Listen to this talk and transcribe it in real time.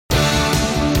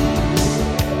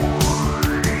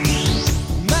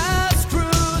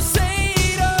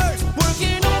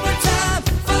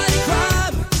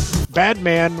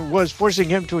Batman was forcing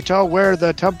him to tell where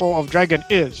the Temple of Dragon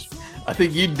is. I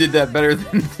think you did that better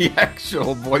than the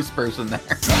actual voice person there.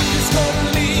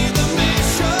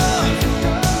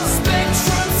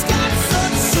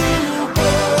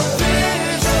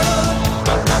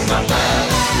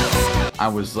 I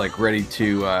was like ready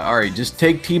to, all right, just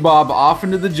take T-Bob off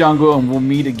into the jungle and we'll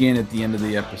meet again at the end of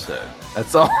the episode.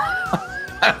 That's all.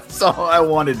 That's all I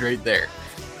wanted right there.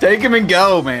 Take him and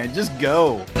go, man. Just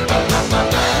go.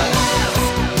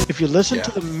 If you listen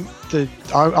to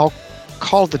I'll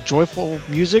call it the joyful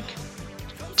music.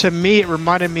 To me, it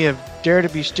reminded me of Dare to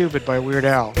Be Stupid by Weird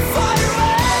Al.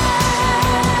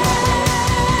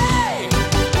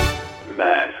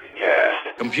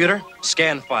 MASKast. Computer,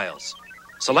 scan files.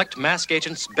 Select M.A.S.K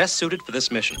agents best suited for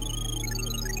this mission.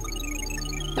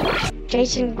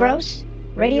 Jason Gross,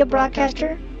 radio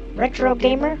broadcaster, retro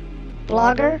gamer,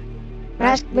 blogger,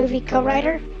 M.A.S.K movie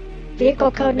co-writer,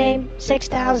 vehicle codename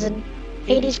 6000,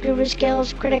 80s guru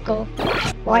skills critical,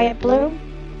 Wyatt Bloom,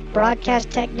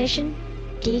 broadcast technician,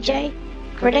 DJ,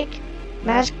 critic,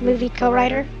 M.A.S.K movie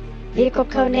co-writer, vehicle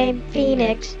codename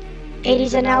Phoenix,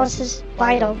 80s analysis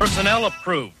vital. Personnel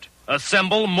approved.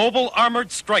 Assemble Mobile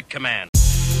Armored Strike Command.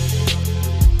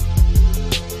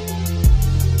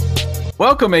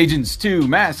 Welcome, agents, to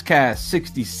MASKast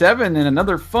 67 and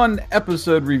another fun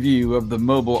episode review of the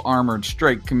Mobile Armored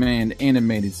Strike Command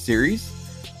animated series.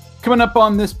 Coming up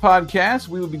on this podcast,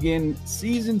 we will begin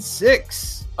Season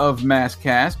 6 of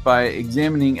MASKast by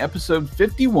examining Episode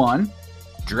 51,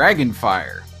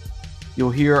 Dragonfire. You'll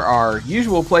hear our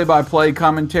usual play-by-play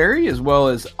commentary as well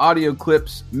as audio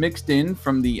clips mixed in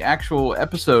from the actual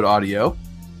episode audio.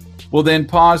 We'll then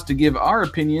pause to give our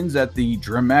opinions at the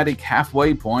dramatic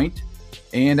halfway point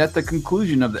and at the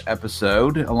conclusion of the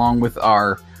episode, along with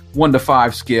our 1 to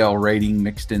 5 scale rating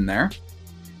mixed in there.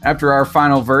 After our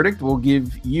final verdict, we'll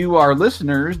give you, our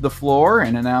listeners, the floor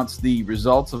and announce the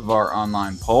results of our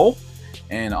online poll,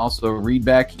 and also read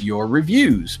back your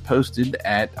reviews posted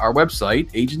at our website,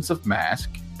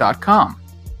 agentsofmask.com.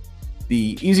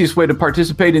 The easiest way to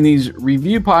participate in these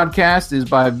review podcasts is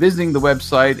by visiting the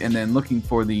website and then looking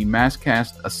for the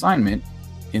MASKast assignment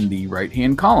in the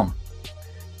right-hand column.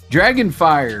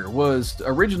 Dragonfire was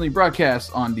originally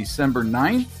broadcast on December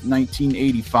 9th,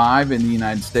 1985 in the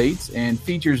United States and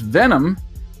features Venom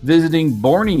visiting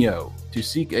Borneo to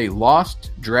seek a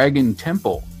lost dragon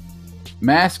temple.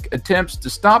 M.A.S.K attempts to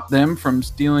stop them from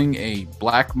stealing a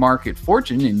black market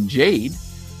fortune in jade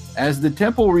as the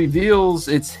temple reveals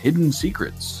its hidden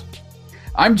secrets.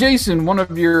 I'm Jason, one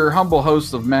of your humble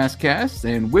hosts of MASKast,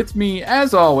 and with me,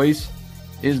 as always,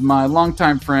 is my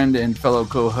longtime friend and fellow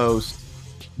co-host,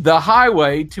 the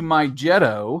highway to my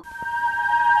Jetto.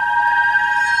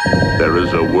 There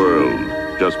is a world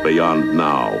just beyond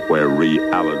now where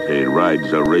reality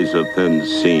rides a razor-thin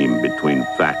seam between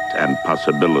fact and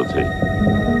possibility,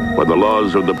 where the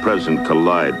laws of the present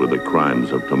collide with the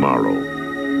crimes of tomorrow.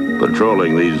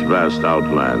 Patrolling these vast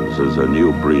outlands is a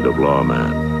new breed of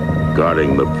lawman,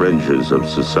 guarding the fringes of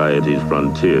society's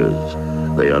frontiers.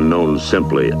 They are known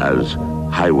simply as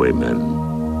highwaymen.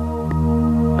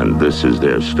 And this is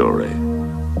their story.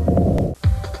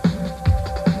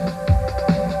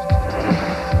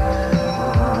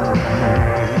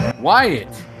 Wyatt,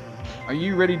 are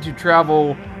you ready to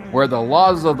travel where the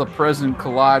laws of the present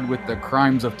collide with the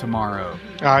crimes of tomorrow?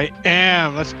 I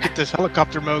am. Let's get this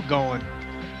helicopter mode going.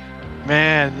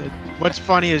 Man, what's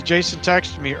funny is Jason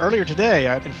texted me earlier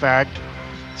today, in fact.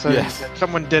 So yes.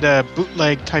 Someone did a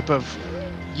bootleg type of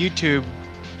YouTube.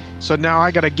 So now I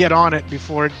got to get on it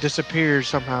before it disappears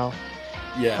somehow.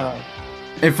 Yeah.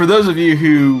 And for those of you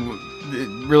who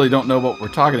really don't know what we're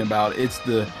talking about, it's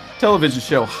the television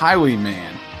show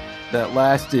Highwayman that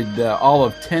lasted all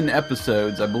of 10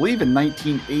 episodes, I believe in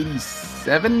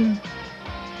 1987,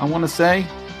 I want to say.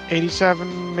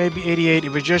 87, maybe 88.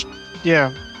 It was just,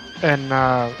 yeah. And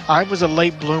I was a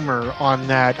late bloomer on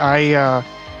that.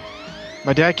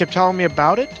 My dad kept telling me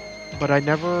about it, but I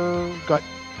never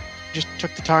just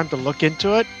took the time to look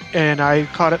into it, and I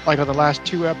caught it like on the last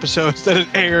 2 episodes that it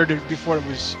aired before it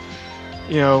was,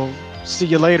 see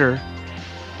you later.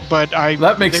 But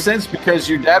that makes sense because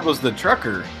your dad was the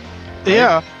trucker. Right?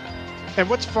 Yeah. And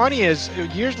what's funny is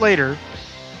years later,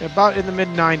 about in the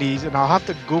mid-90s, and I'll have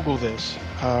to Google this.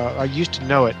 I used to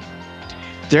know it.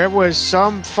 There was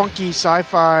some funky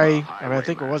sci-fi, and I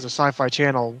think it was a Sci-Fi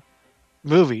Channel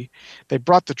movie. They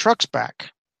brought the trucks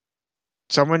back.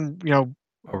 Someone,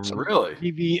 Oh, really?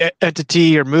 TV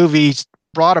entity or movies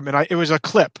brought them, and it was a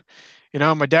clip.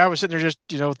 My dad was sitting there just,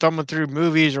 thumbing through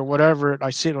movies or whatever, and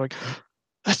I see it like,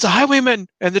 that's the Highwayman,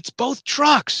 and it's both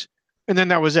trucks. And then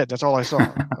that was it. That's all I saw.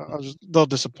 I was a little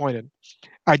disappointed.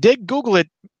 I did Google it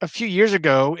a few years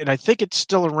ago, and I think it's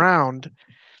still around.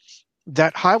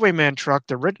 That Highwayman truck,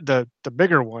 the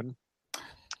bigger one.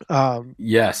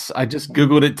 Yes, I just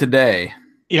Googled it today.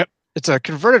 Yep, it's a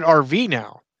converted RV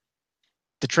now.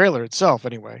 The trailer itself,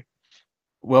 anyway.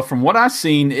 Well, from what I've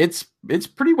seen, it's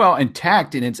pretty well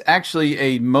intact, and it's actually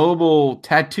a mobile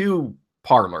tattoo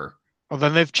parlor. Well,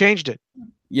 then they've changed it.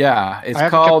 Yeah, I it's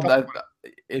haven't kept called. up.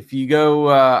 If you go,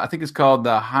 I think it's called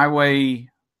the Highway.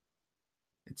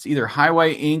 It's either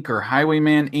Highway Inc. or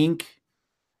Highwayman Inc.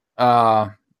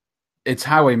 It's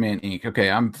Highwayman Inc. Okay,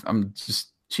 I'm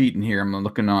just cheating here. I'm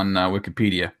looking on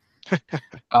Wikipedia.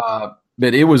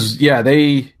 But it was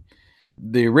the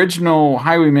original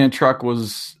Highwayman truck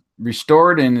was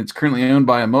restored, and it's currently owned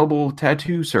by a mobile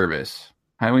tattoo service,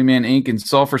 Highwayman Inc. in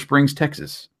Sulphur Springs,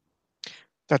 Texas.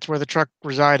 That's where the truck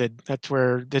resided. That's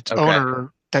where its Okay.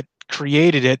 owner that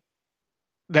created it.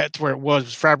 That's where it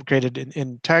was fabricated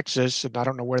in Texas, and I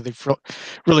don't know where they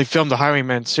really filmed the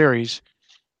Highwayman series,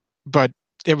 but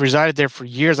it resided there for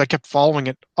years. I kept following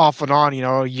it off and on.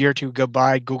 A year or two go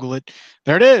by, Google it.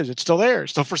 There it is. It's still there.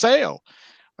 It's still for sale.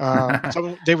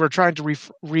 So they were trying to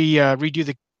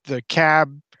redo the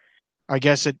cab. I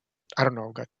guess I don't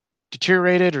know, got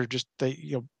deteriorated or just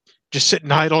just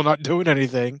sitting idle, not doing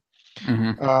anything.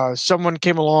 Mm-hmm. Someone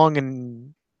came along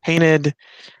and painted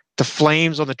the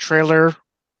flames on the trailer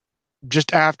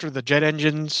just after the jet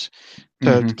engines to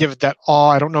Mm-hmm. give it that awe.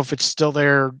 I don't know if it's still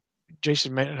there.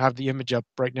 Jason may not have the image up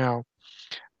right now,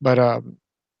 but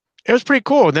it was pretty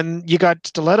cool. And then you got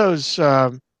Stiletto's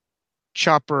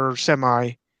chopper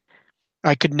semi.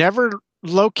 I could never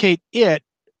locate it,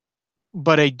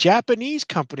 but a Japanese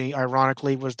company,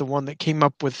 ironically, was the one that came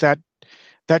up with that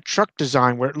truck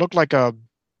design where it looked like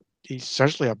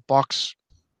essentially a box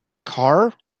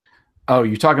car. Oh,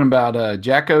 you're talking about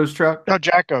Jacko's truck? No,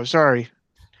 Jacko, sorry.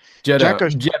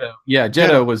 Jacko's Jetto. Yeah, Jetto.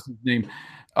 Jetto was his name.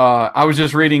 I was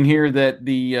just reading here that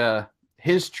the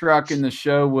his truck in the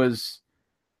show was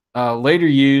later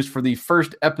used for the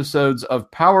first episodes of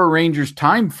Power Rangers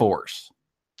Time Force.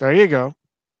 There you go.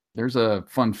 There's a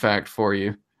fun fact for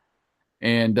you.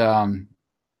 And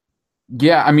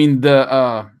yeah, I mean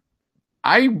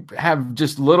I have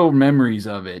just little memories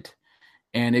of it,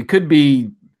 and it could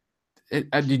be.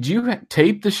 Did you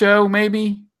tape the show?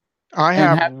 Maybe I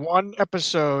have one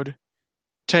episode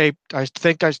taped. I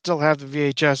think I still have the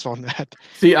VHS on that.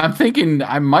 See, I'm thinking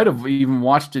I might have even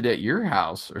watched it at your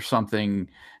house or something.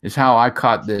 Is how I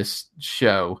caught this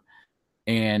show,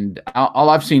 and all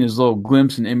I've seen is little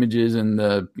glimpses and images and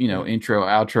the intro,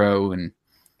 outro, and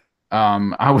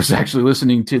I was actually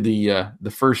listening to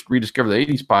the first Rediscover the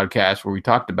 '80s podcast where we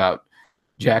talked about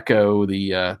Jacko, the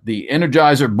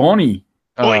Energizer Bunny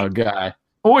guy.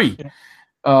 Oi!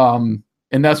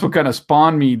 And that's what kind of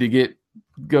spawned me to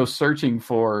go searching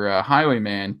for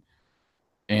Highwayman.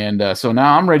 And so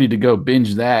now I'm ready to go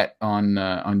binge that on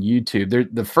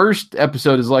YouTube. The first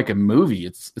episode is like a movie.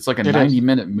 It's like a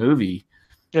 90-minute movie.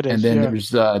 It is. And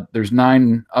then there's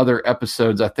 9 other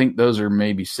episodes. I think those are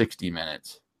maybe 60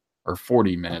 minutes or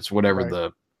 40 minutes,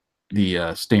 whatever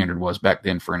the standard was back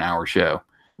then for an hour show.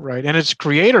 Right. And its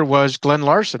creator was Glenn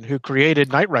Larson, who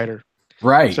created Knight Rider.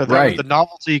 Right. So that was the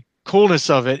novelty coolness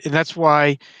of it. And that's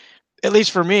why, at least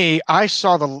for me, I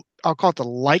saw I'll call it the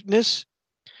likeness.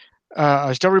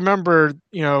 I still remember,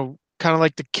 kind of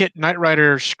like the Kit Knight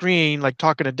Rider screen, like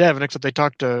talking to Devin, except they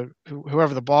talked to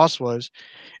whoever the boss was.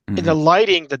 Mm-hmm. In the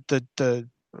lighting, the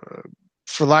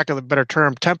for lack of a better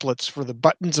term, templates for the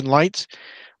buttons and lights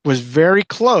was very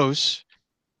close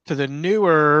to the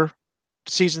newer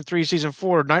season 3, season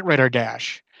 4 Knight Rider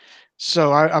Dash.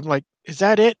 So I'm like, is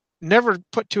that it? Never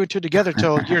put 2 and 2 together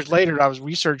till years later. I was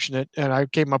researching it, and I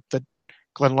came up that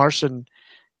Glenn Larson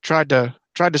tried to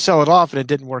sell it off, and it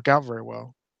didn't work out very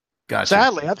well. Gotcha.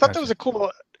 Sadly, I thought that was a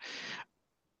cool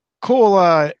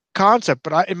concept.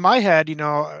 But in my head,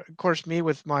 of course, me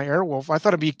with my Airwolf, I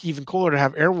thought it'd be even cooler to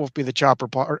have Airwolf be the chopper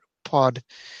pod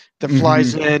that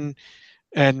flies in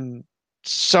and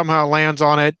somehow lands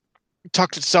on it,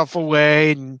 tucks itself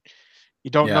away, and you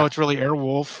don't know it's really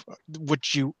Airwolf,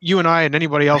 which you and I and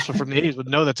anybody else from the 80s would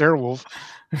know that's Airwolf.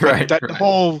 Right.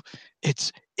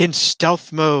 It's in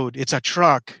stealth mode. It's a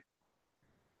truck.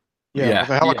 Yeah. With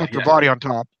a helicopter body on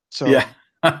top. So yeah.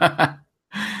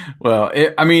 Well,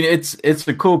 it's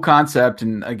a cool concept,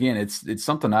 and again, it's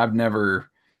something I've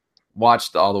never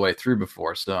watched all the way through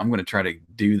before. So I'm going to try to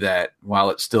do that while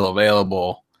it's still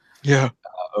available. Yeah.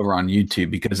 Over on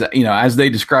YouTube, because as they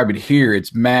describe it here,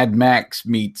 it's Mad Max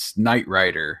meets Knight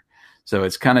Rider. So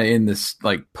it's kind of in this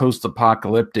like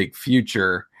post-apocalyptic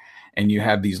future, and you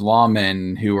have these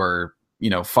lawmen who are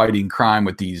fighting crime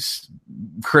with these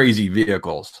crazy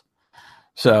vehicles.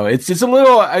 So it's a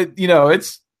little,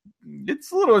 it's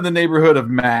a little in the neighborhood of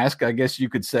Mask, I guess you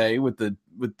could say, with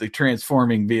the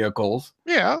transforming vehicles.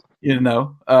 Yeah.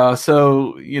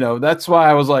 So that's why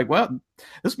I was like, well,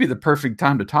 this would be the perfect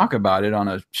time to talk about it on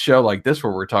a show like this,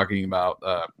 where we're talking about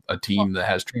a team that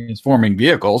has transforming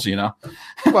vehicles.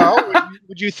 Well,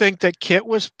 would you think that Kit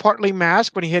was partly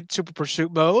Mask when he hit Super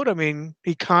Pursuit mode? I mean,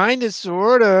 he kind of,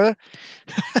 sort of.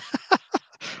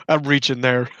 I'm reaching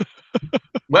there.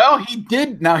 Well, he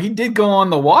did. Now he did go on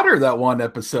the water that one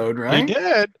episode, right? He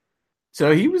did.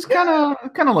 So he was kind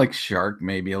of like Shark,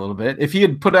 maybe a little bit. If he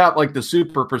had put out like the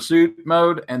Super Pursuit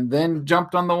mode and then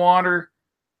jumped on the water,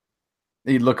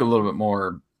 he'd look a little bit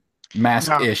more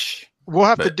Mask-ish. We'll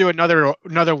have to do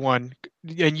another one,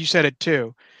 and you said it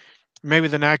too. Maybe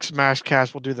the next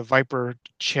MASKast will do the Viper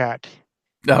chat.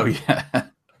 Oh yeah,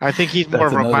 I think he's more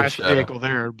of a Mask vehicle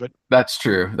there. But that's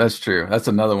true. That's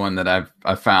another one that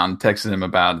I found, texted him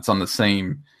about. It's on the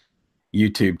same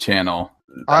YouTube channel.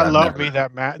 I love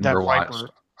that Viper. Watched.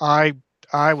 I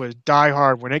was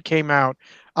diehard when it came out.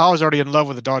 I was already in love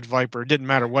with the Dodge Viper. It didn't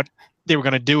matter what they were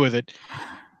going to do with it.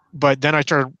 But then I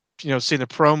started, seeing the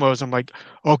promos. I'm like,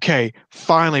 okay,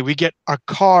 finally we get a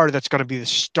car that's going to be the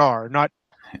star, not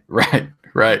right.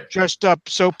 Dressed up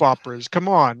soap operas. Come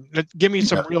on, give me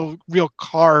some real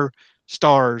car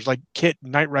stars like Kit,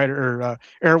 Knight Rider, or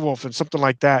Airwolf, and something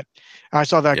like that. I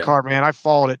saw that car, man. I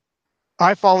followed it.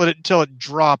 Until it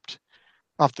dropped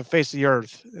off the face of the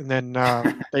earth, and then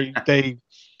they,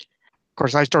 of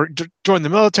course, I joined the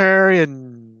military,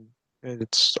 and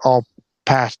it's all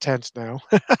past tense now.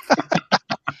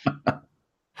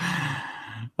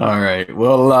 All right.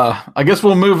 Well, I guess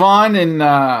we'll move on, and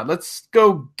let's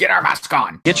go get our mask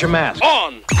on. Get your mask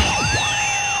on.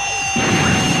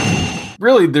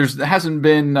 Really, there hasn't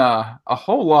been a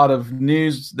whole lot of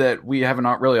news that we haven't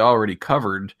really already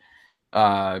covered.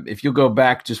 If you'll go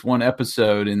back just one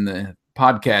episode in the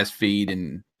podcast feed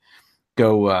and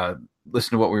go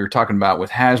listen to what we were talking about with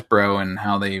Hasbro and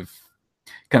how they've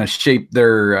kind of shaped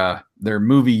their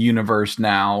movie universe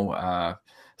now,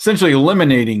 essentially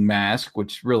eliminating M.A.S.K,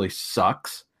 which really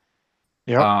sucks.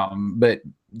 Yeah. But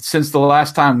since the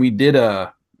last time we did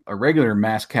a regular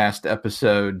MASKast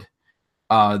episode,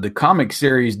 the comic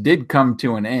series did come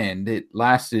to an end. It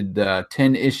lasted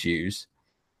 10 issues.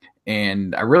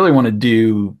 And I really want to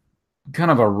do kind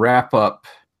of a wrap up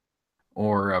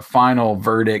or a final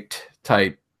verdict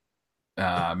type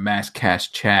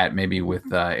MASKast chat, maybe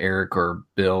with Eric or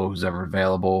Bill, who's ever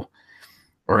available,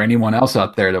 or anyone else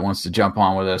out there that wants to jump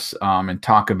on with us and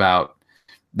talk about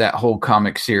that whole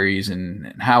comic series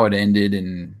and how it ended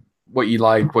and what you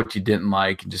liked, what you didn't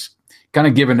like, and just kind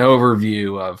of give an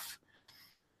overview of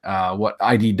what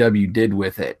IDW did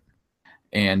with it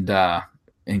and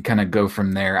kind of go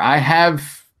from there. I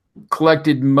have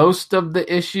collected most of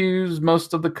the issues,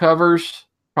 most of the covers,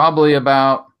 probably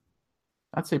about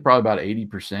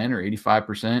 80% or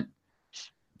 85%.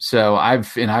 So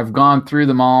I've gone through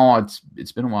them all.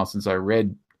 It's been a while since I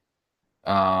read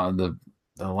the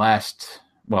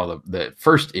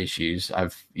first issues.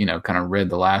 I've kind of read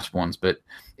the last ones, but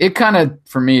it kind of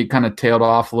tailed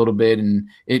off a little bit, and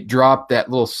it dropped that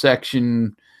little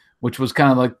section, which was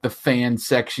kind of like the fan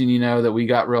section, that we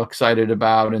got real excited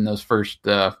about in those first,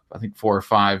 I think 4 or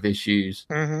 5 issues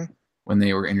when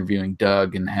they were interviewing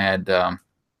Doug and had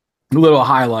little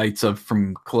highlights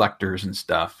from collectors and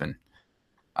stuff. And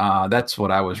that's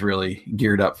what I was really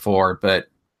geared up for. But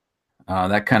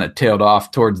that kind of tailed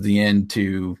off towards the end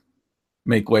to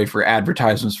make way for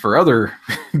advertisements for other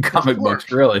comic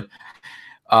books, really.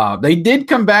 They did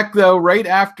come back, though, right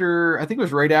after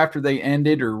they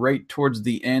ended, or right towards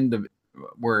the end of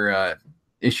where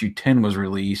issue 10 was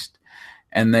released,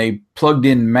 and they plugged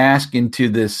in M.A.S.K into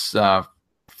this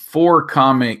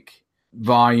 4-comic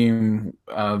volume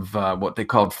of what they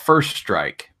called First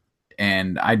Strike.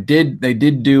 And they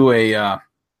did do a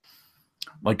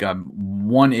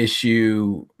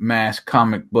 1-issue M.A.S.K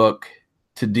comic book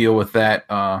to deal with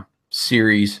that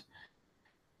series.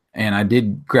 And I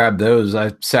did grab those.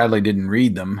 I sadly didn't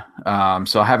read them.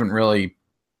 So I haven't really,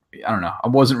 I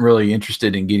wasn't really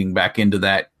interested in getting back into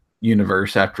that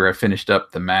universe after I finished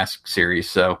up the M.A.S.K series.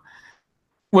 So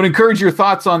would encourage your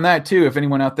thoughts on that too. If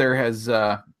anyone out there has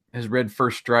read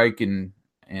First Strike and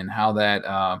how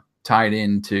that tied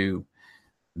into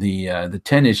the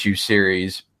 10-issue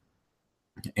series,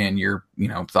 and your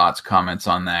thoughts, comments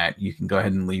on that, you can go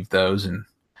ahead and leave those, and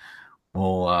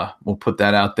we'll put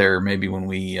that out there maybe when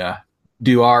we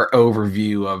do our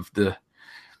overview of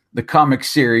the comic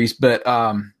series. But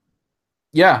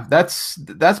yeah, that's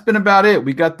been about it.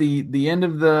 We got the end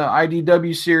of the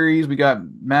IDW series. We got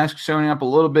M.A.S.K showing up a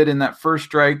little bit in that first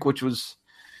strike, which was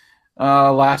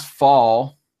last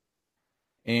fall,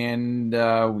 and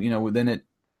then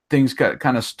things got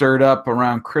kind of stirred up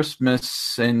around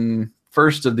Christmas and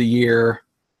first of the year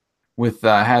with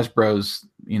Hasbro's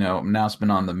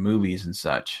announcement on the movies and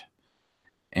such,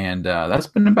 and that's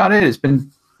been about it. It's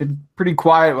been pretty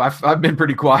quiet. I've been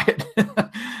pretty quiet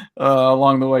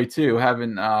along the way too.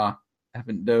 Haven't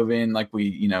dove in like we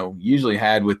usually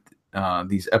had with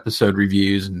these episode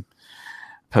reviews and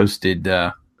posted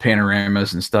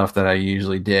panoramas and stuff that I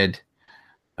usually did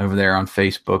over there on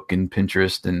Facebook and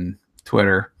Pinterest and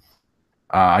Twitter.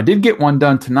 I did get one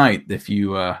done tonight. If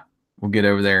you will get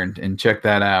over there and check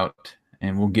that out,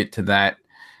 and we'll get to that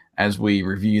as we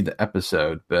review the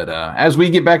episode. But as we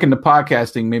get back into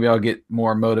podcasting, maybe I'll get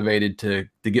more motivated to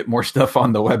get more stuff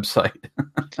on the website.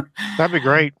 That'd be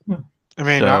great. I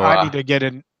mean, I need to get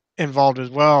involved as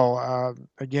well.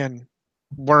 Again,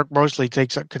 work mostly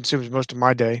consumes most of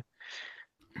my day.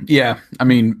 Yeah, I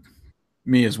mean,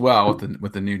 me as well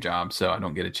with the new job, so I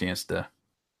don't get a chance to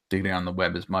dig down on the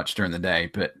web as much during the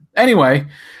day. But anyway,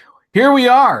 here we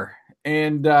are.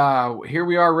 And here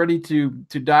we are ready to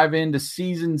dive into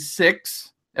season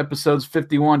 6, episodes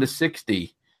 51 to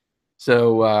 60.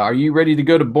 So are you ready to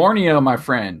go to Borneo, my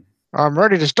friend? I'm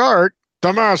ready to start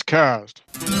the MASKast.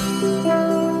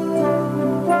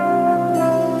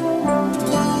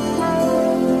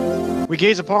 We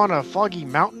gaze upon a foggy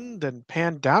mountain, then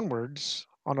pan downwards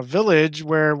on a village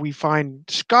where we find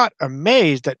Scott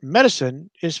amazed that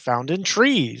medicine is found in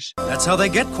trees. That's how they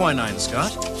get quinine,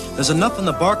 Scott. There's enough in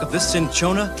the bark of this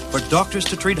cinchona for doctors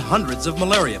to treat hundreds of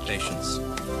malaria patients.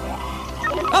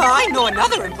 Oh, I know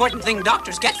another important thing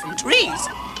doctors get from trees.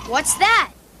 What's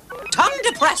that? Tongue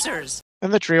depressors.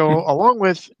 And the trio, along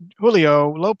with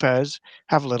Julio Lopez,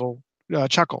 have a little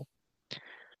chuckle.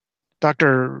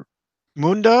 Dr.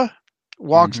 Munda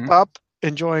walks up,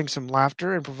 enjoying some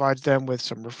laughter, and provides them with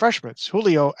some refreshments.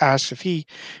 Julio asks if he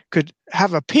could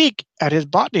have a peek at his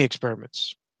botany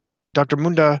experiments. Dr.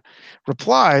 Munda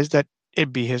replies that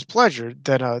it'd be his pleasure.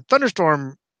 Then a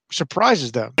thunderstorm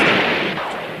surprises them.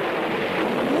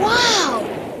 Wow!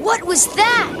 What was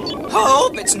that?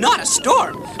 Hope it's not a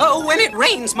storm. Oh, when it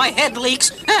rains, my head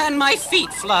leaks and my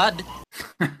feet flood.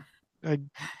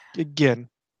 Again,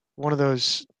 one of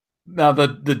those. Now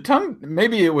the tongue.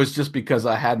 Maybe it was just because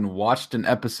I hadn't watched an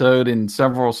episode in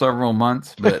several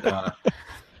months, but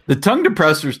the tongue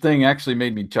depressors thing actually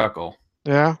made me chuckle.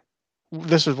 Yeah,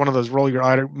 this was one of those roll your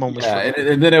eye moments. Yeah,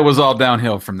 and then it was all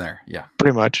downhill from there. Yeah,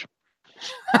 pretty much.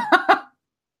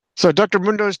 So Dr.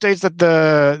 Mundo states that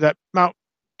that Mount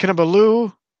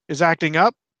Kinabalu is acting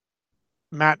up.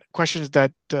 Matt questions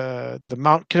that the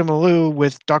Mount Kinabalu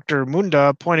with Dr.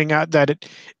 Munda pointing out that it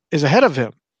is ahead of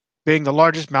him, being the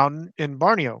largest mountain in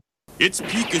Borneo. Its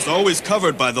peak is always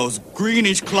covered by those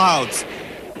greenish clouds.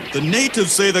 The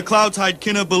natives say the clouds hide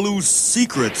Kinabalu's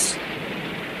secrets.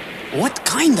 What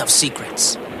kind of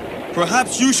secrets?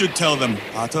 Perhaps you should tell them,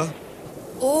 Ata.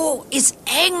 Oh, it's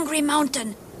Angry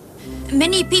Mountain.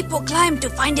 Many people climb to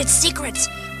find its secrets,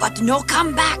 but no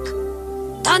come back.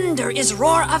 Thunder is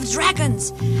roar of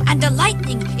dragons, and the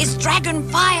lightning is dragon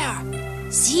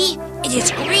fire. See, it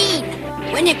is green.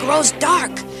 When it grows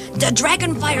dark, the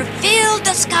dragon fire filled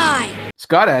the sky.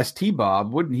 Scott asked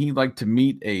T-Bob, wouldn't he like to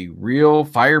meet a real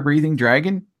fire-breathing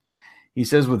dragon? He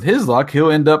says with his luck,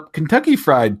 he'll end up Kentucky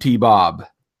Fried T-Bob.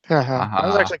 That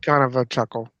was actually kind of a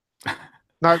chuckle.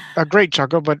 Not a great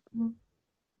chuckle, but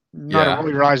not a roll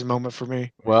your eyes moment for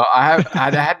me. Well, I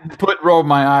hadn't rolled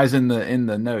my eyes in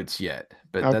the notes yet,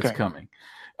 but okay. That's coming.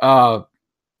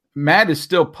 Matt is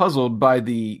still puzzled by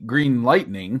the green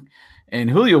lightning, and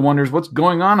Julio wonders what's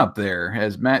going on up there,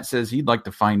 as Matt says he'd like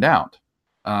to find out.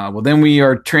 Well, then we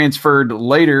are transferred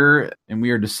later, and we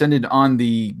are descended on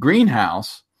the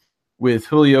greenhouse, with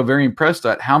Julio very impressed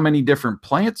at how many different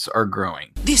plants are growing.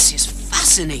 This is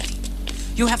fascinating.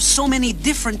 You have so many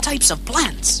different types of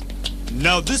plants.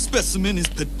 Now this specimen is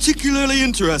particularly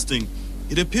interesting.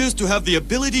 It appears to have the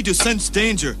ability to sense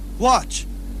danger. Watch.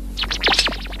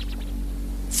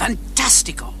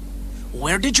 Fantastico.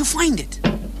 Where did you find it?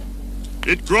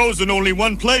 It grows in only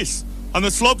one place, on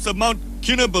the slopes of Mount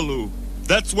Kinabalu.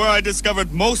 That's where I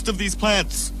discovered most of these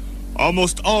plants.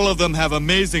 Almost all of them have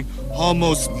amazing,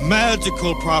 almost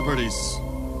magical properties.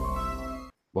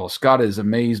 Well, Scott is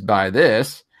amazed by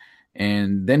this,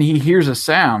 and then he hears a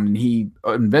sound, and he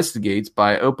investigates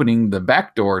by opening the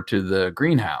back door to the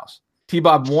greenhouse.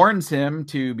 T-Bob warns him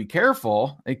to be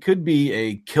careful. It could be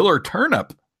a killer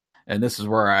turnip. And this is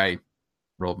where I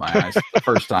rolled my eyes the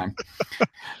first time.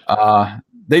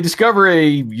 They discover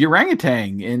a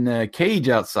orangutan in a cage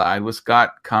outside, with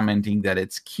Scott commenting that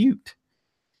it's cute.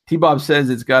 T-Bob says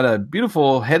it's got a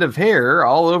beautiful head of hair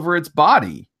all over its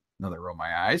body. Another roll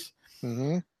my eyes.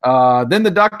 Mm-hmm. Then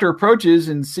the doctor approaches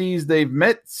and sees they've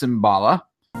met Simbala.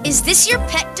 Is this your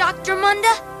pet, Dr.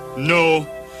 Munda? No.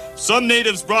 Some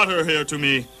natives brought her here to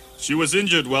me. She was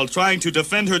injured while trying to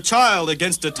defend her child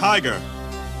against a tiger.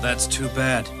 That's too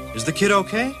bad. Is the kid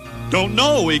okay? Don't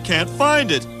know. We can't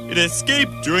find it. It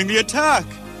escaped during the attack.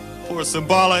 Poor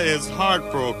Simbala is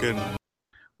heartbroken.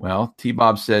 Well,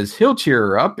 T-Bob says he'll cheer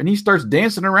her up, and he starts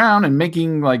dancing around and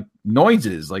making like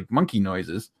noises, like monkey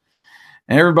noises.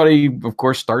 And everybody, of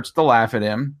course, starts to laugh at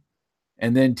him.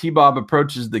 And then T-Bob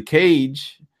approaches the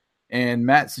cage, and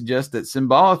Matt suggests that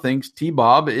Simbala thinks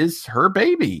T-Bob is her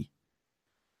baby.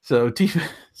 So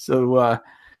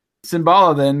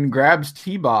Simbala then grabs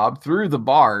T-Bob through the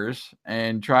bars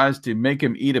and tries to make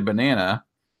him eat a banana.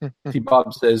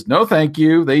 T-Bob says, "No, thank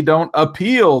you. They don't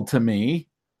appeal to me."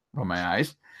 Oh, my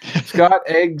eyes. Scott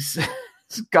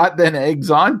then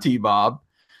eggs on T-Bob,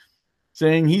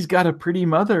 saying he's got a pretty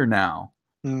mother now.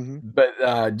 Mm-hmm.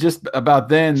 But just about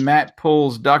then, Matt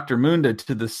pulls Dr. Munda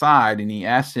to the side, and he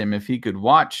asks him if he could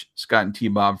watch Scott and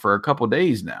T-Bob for a couple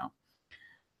days now.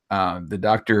 The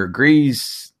doctor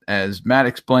agrees, as Matt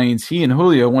explains he and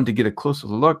Julio want to get a closer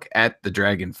look at the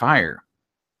dragon fire.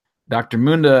 Dr.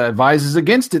 Munda advises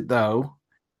against it, though,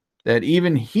 that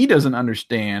even he doesn't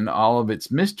understand all of its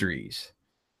mysteries.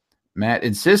 Matt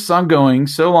insists on going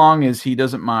so long as he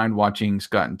doesn't mind watching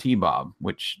Scott and T-Bob,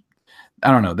 which,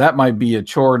 I don't know, that might be a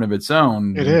chore in of its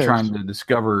own, trying to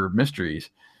discover mysteries.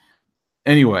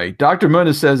 Anyway, Dr.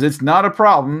 Munda says it's not a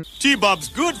problem. T-Bob's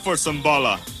good for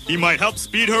Simbala. He might help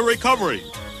speed her recovery.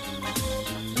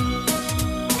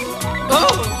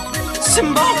 Oh,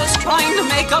 Simbala's trying to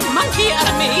make a monkey out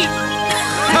of me.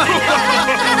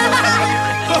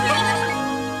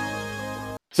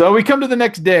 So we come to the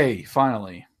next day,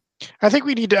 finally. I think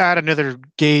we need to add another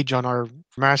gauge on our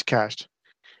MASKast.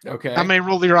 Okay. How many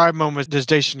roll your eye moments does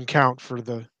Jason count for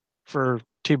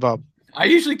T-Bob? I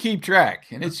usually keep track,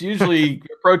 and it's usually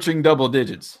approaching double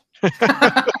digits.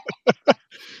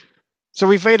 So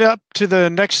we fade up to the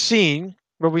next scene,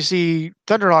 where we see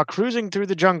Thunderhawk cruising through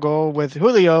the jungle with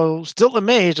Julio still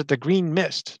amazed at the green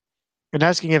mist and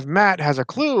asking if Matt has a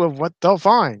clue of what they'll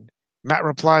find. Matt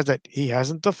replies that he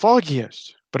hasn't the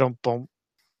foggiest. Ba-dum-bum.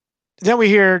 Then we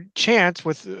hear chants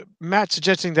with Matt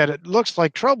suggesting that it looks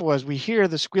like trouble as we hear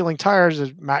the squealing tires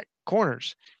as Matt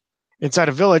corners. Inside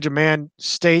a village, a man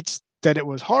states that it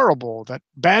was horrible, that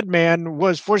Bad Man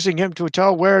was forcing him to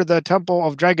tell where the Temple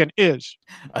of Dragon is.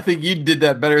 I think you did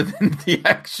that better than the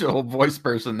actual voice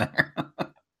person there.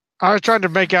 I was trying to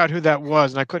make out who that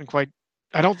was, and I couldn't quite.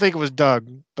 I don't think it was Doug,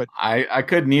 but I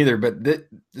couldn't either. But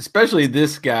especially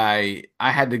this guy,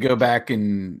 I had to go back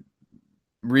and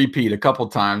repeat a couple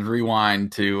times,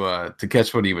 rewind to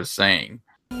catch what he was saying.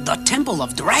 The Temple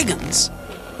of Dragons?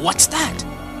 What's that?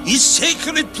 Is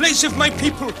sacred place of my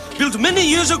people, built many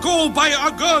years ago by our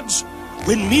gods.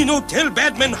 When me no tell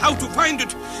bad men how to find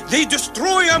it, they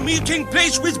destroy our meeting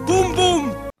place with boom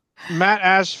boom. Matt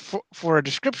asks for a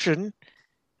description,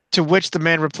 to which the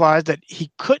man replies that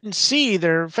he couldn't see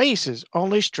their faces,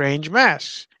 only strange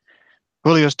masks.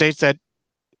 Julio states that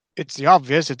it's the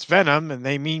obvious, it's venom, and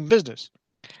they mean business.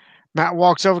 Matt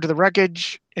walks over to the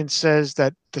wreckage and says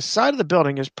that the side of the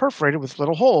building is perforated with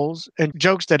little holes and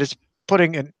jokes that it's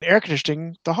putting an air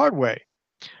conditioning the hard way.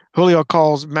 Julio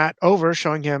calls Matt over,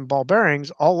 showing him ball bearings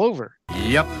all over.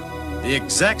 Yep, the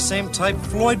exact same type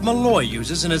Floyd Malloy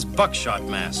uses in his buckshot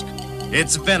mask.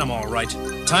 It's venom, all right.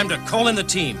 Time to call in the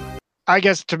team. I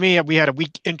guess to me, we had a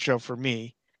weak intro for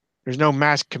me. There's no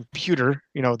mask computer,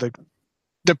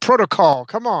 the protocol.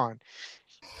 Come on.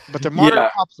 But the monitor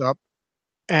pops up,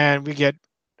 and we get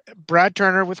Brad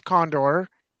Turner with Condor.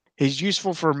 He's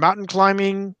useful for mountain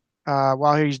climbing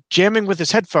while he's jamming with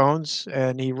his headphones,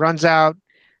 and he runs out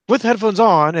with headphones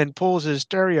on and pulls his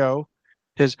stereo,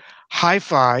 his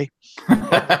hi-fi.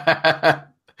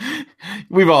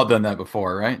 We've all done that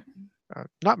before, right?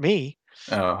 Not me.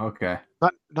 Oh, okay.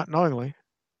 Not knowingly.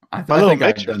 I think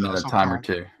I've done that a time or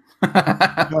two.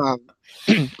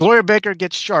 Gloria Baker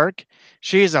gets Shark.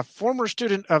 She is a former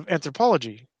student of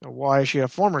anthropology. Why is she a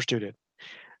former student?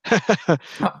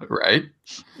 Right.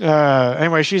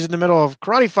 Anyway, she's in the middle of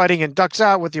karate fighting and ducks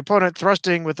out with the opponent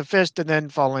thrusting with the fist and then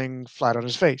falling flat on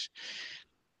his face.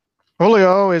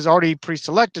 Julio is already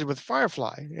pre-selected with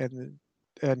Firefly,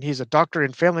 and he's a doctor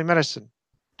in family medicine.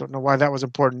 Don't know why that was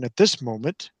important at this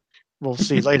moment. We'll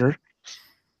see later.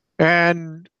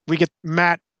 And we get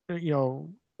Matt,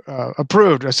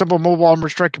 approved. Assemble mobile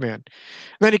armored strike command.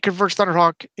 Then he converts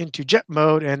Thunderhawk into jet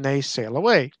mode, and they sail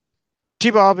away.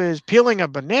 T-Bob is peeling a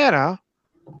banana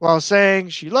while saying,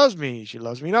 "She loves me. She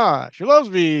loves me not. She loves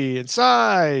me," and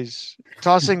sighs,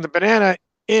 tossing the banana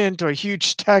into a huge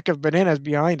stack of bananas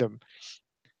behind him.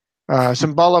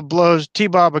 Symbala blows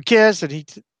T-Bob a kiss, and he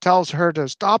tells her to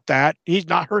stop that. He's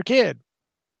not her kid.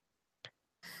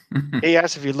 He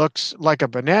asks if he looks like a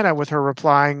banana, with her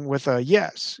replying with a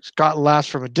yes. Scott laughs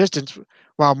from a distance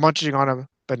while munching on a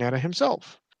banana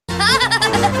himself.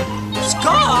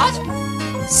 Scott?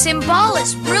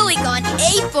 Symbola's really gone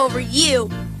ape over you.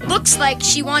 Looks like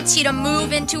she wants you to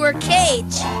move into her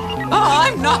cage. Oh,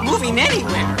 I'm not moving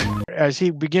anywhere. As he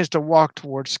begins to walk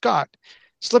towards Scott,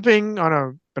 slipping on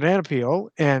a banana peel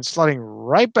and sliding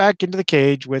right back into the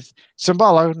cage with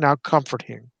Symbala now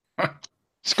comforting.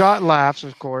 Scott laughs,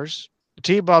 of course.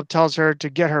 T-Bob tells her to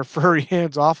get her furry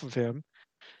hands off of him.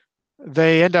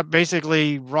 They end up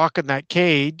basically rocking that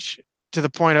cage to the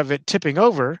point of it tipping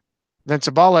over. Then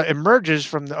Symbala emerges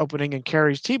from the opening and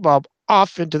carries T-Bob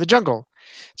off into the jungle.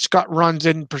 Scott runs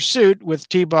in pursuit with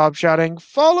T-Bob shouting,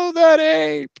 "Follow that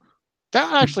ape!"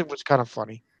 That actually was kind of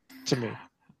funny to me.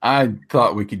 I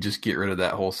thought we could just get rid of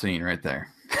that whole scene right there.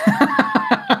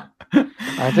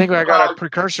 I think I got a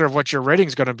precursor of what your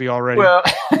rating's going to be already.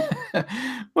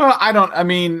 Well, I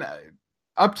mean,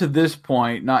 up to this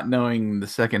point, not knowing the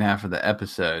second half of the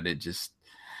episode,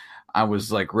 I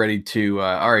was like ready to,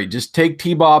 all right, just take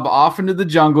T-Bob off into the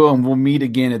jungle and we'll meet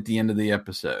again at the end of the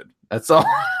episode. That's all.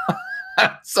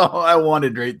 That's all I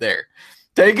wanted right there.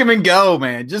 Take him and go,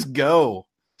 man. Just go.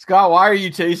 Scott, why are you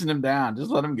chasing him down?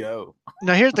 Just let him go.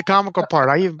 Now, here's the comical part.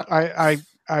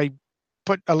 I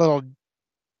put a little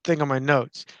thing on my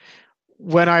notes.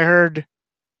 When I heard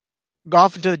 "go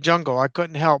off into the jungle," I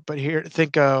couldn't help but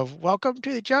think of "Welcome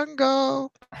to the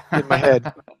Jungle" in my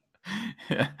head.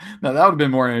 Yeah. Now, that would have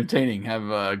been more entertaining.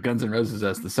 Have Guns N' Roses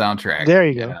as the soundtrack. There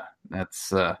you go. That's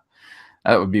that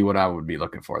would be what I would be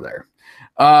looking for there.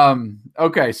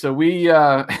 Okay, so we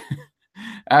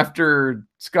after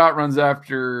Scott runs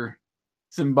after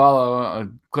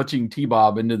Symbala, clutching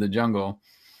T-Bob into the jungle,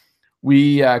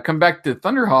 we come back to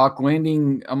Thunderhawk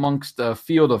landing amongst a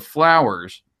field of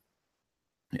flowers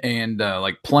and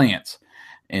like plants.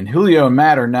 And Julio and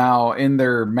Matt are now in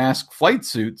their mask flight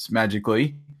suits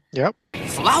magically. Yep.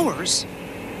 Flowers?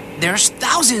 There's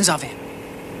thousands of them.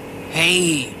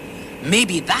 Hey,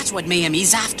 maybe that's what Mayhem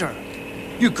is after.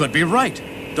 You could be right.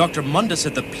 Dr. Munda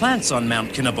said the plants on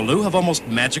Mount Kinabalu have almost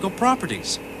magical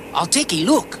properties. I'll take a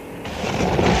look.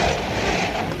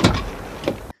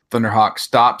 Thunderhawk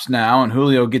stops now, and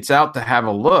Julio gets out to have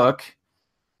a look.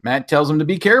 Matt tells him to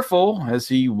be careful as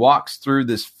he walks through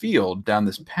this field down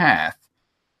this path.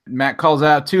 Matt calls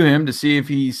out to him to see if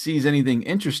he sees anything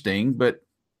interesting, but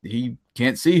he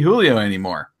can't see Julio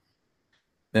anymore.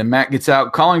 Then Matt gets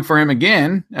out calling for him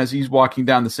again as he's walking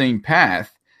down the same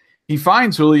path. He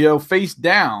finds Julio face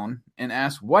down and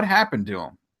asks what happened to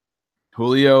him.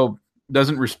 Julio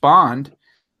doesn't respond.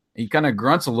 He kind of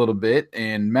grunts a little bit,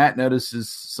 and Matt notices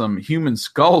some human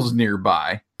skulls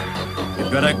nearby.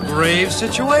 You've got a grave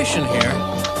situation here.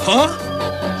 Huh?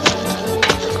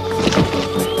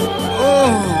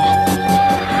 Oh!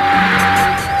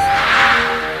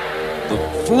 The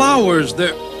flowers,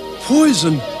 they're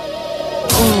poison.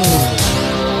 Oh!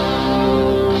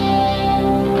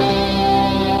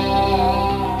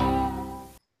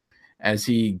 As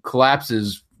he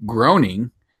collapses,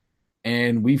 groaning,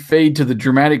 and we fade to the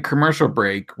dramatic commercial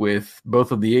break with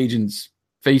both of the agents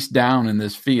face down in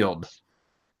this field.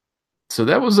 So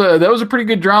that was a pretty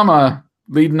good drama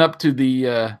leading up to the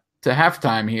to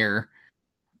halftime here.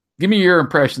 Give me your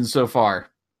impressions so far.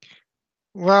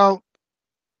 Well,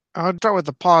 I'll start with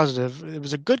the positive. It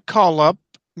was a good call up,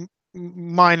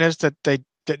 minus that they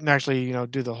didn't actually,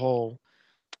 do the whole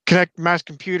connect mass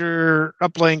computer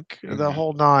uplink, the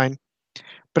whole nine.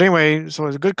 But anyway, so it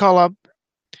was a good call up.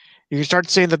 You can start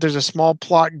seeing that there's a small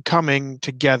plot coming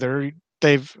together.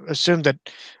 They've assumed that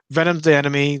Venom's the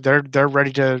enemy. They're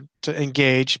ready to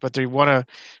engage, but they want to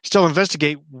still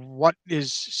investigate what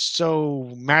is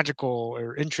so magical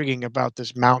or intriguing about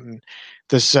this mountain,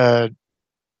 this the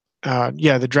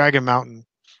Dragon Mountain.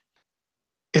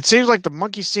 It seems like the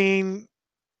monkey scene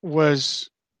was,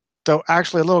 though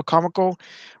actually a little comical,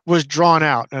 was drawn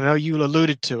out. I know you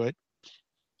alluded to it.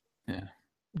 Yeah.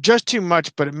 Just too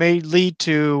much, but it may lead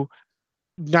to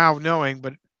now knowing,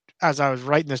 but as I was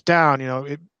writing this down,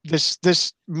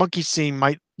 this monkey scene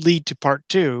might lead to part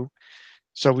 2.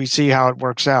 So we see how it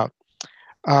works out.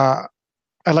 I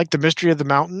like the mystery of the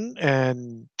mountain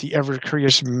and the ever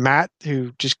curious Matt,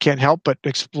 who just can't help but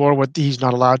explore what he's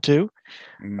not allowed to.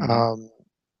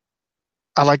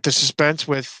 I like the suspense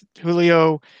with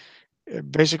Julio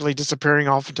basically disappearing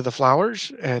off into the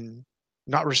flowers and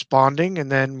not responding,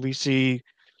 and then we see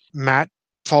Matt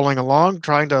following along,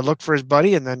 trying to look for his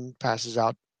buddy, and then passes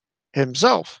out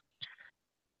himself.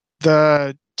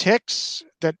 The ticks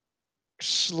that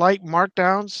slight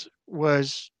markdowns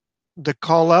was the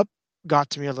call up got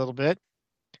to me a little bit.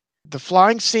 The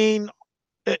flying scene,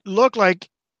 it looked like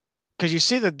because you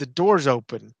see that the doors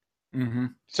open. Mm-hmm.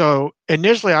 So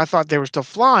initially I thought they were still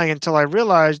flying until I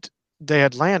realized they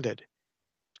had landed.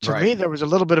 To me, there was a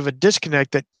little bit of a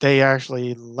disconnect that they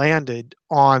actually landed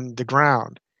on the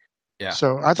ground. Yeah.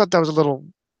 So I thought that was a little,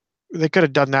 they could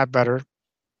have done that better.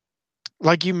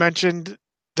 Like you mentioned,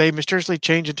 they mysteriously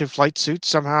change into flight suits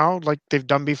somehow, like they've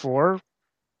done before.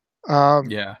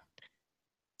 Yeah.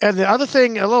 And the other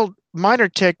thing, a little minor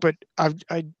tick, but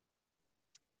I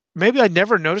maybe I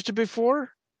never noticed it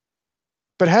before,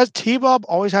 but has T-Bob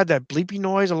always had that bleepy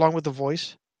noise along with the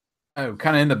voice? Oh,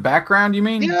 kind of in the background, you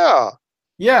mean? Yeah.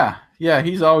 Yeah.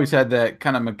 He's always had that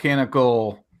kind of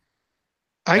mechanical.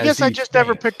 I as guess I he just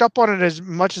never stands. picked up on it as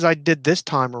much as I did this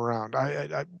time around.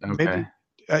 Okay. Maybe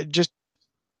just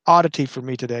oddity for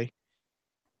me today.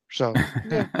 So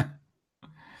yeah.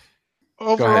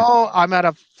 Overall, I'm at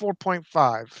a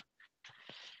 4.5.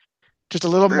 Just a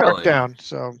little mark Really? down.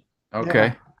 So Okay.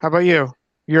 yeah. How about you?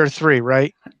 You're a 3,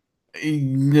 right?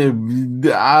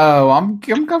 Oh, I'm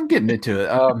getting into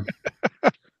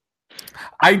it.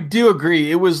 I do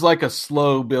agree. It was like a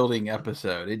slow building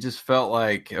episode. It just felt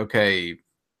like, okay,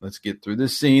 let's get through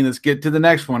this scene. Let's get to the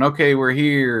next one. Okay, we're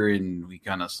here, and we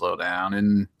kind of slow down.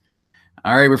 And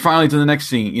all right, we're finally to the next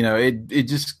scene. It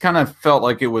just kind of felt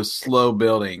like it was slow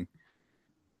building.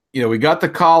 We got the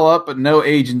call up, but no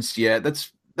agents yet.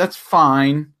 That's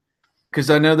fine, because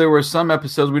I know there were some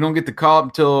episodes we don't get the call up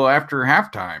until after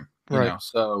halftime. Right.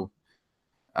 So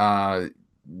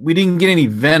we didn't get any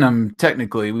Venom.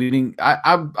 Technically, we didn't.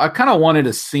 I kind of wanted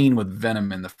a scene with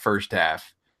Venom in the first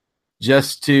half,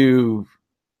 just to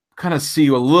kind of see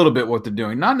a little bit what they're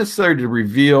doing, not necessarily to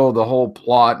reveal the whole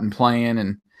plot and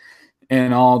plan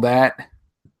and all that.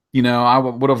 I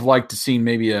would have liked to see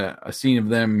maybe a scene of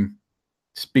them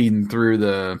speeding through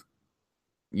the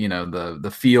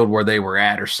field where they were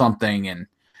at or something, and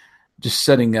just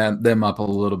setting them up a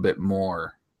little bit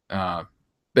more.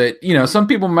 But some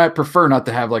people might prefer not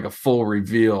to have like a full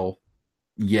reveal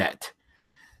yet.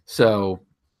 So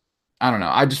I don't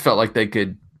know. I just felt like they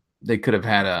could have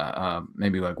had a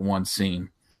maybe like one scene.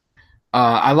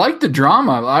 I like the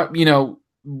drama.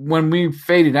 When we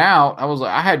faded out,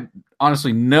 I had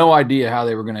honestly no idea how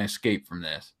they were going to escape from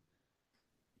this.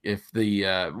 If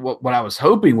what I was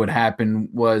hoping would happen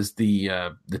was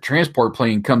the transport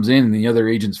plane comes in and the other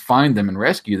agents find them and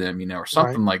rescue them, or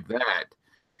something like that.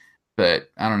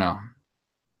 But I don't know.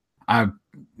 I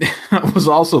was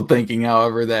also thinking,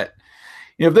 however, that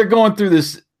if they're going through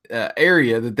this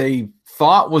area that they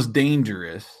thought was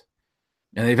dangerous,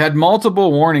 and they've had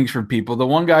multiple warnings from people. The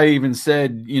one guy even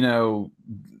said,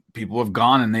 people have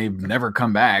gone and they've never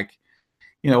come back.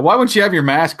 Why wouldn't you have your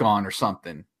mask on or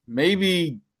something?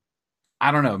 Maybe,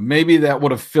 I don't know, maybe that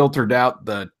would have filtered out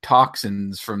the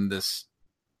toxins from this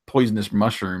poisonous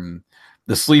mushroom,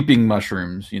 the sleeping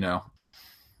mushrooms,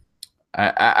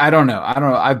 I don't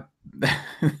know.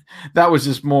 That was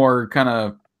just more kind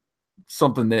of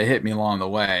something that hit me along the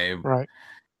way. Right.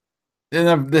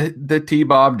 And the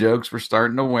T-Bob jokes were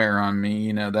starting to wear on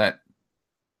me, that,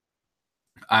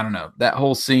 I don't know, that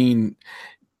whole scene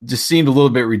just seemed a little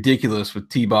bit ridiculous with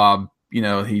T-Bob,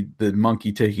 the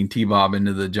monkey taking T-Bob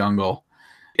into the jungle.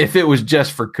 If it was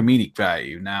just for comedic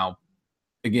value. Now,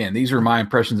 again, these were my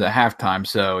impressions at halftime,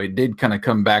 so it did kind of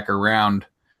come back around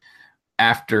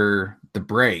after the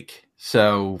break.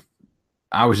 So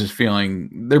I was just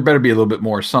feeling there better be a little bit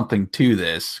more something to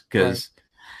this, because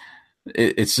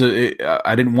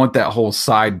I didn't want that whole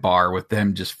sidebar with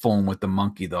them just fooling with the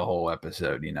monkey the whole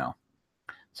episode,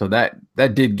 So that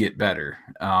did get better.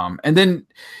 And then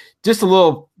just a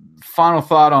little final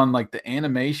thought on like the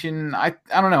animation. I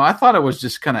don't know. I thought it was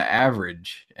just kind of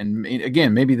average. And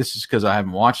again, maybe this is because I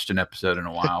haven't watched an episode in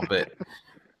a while, but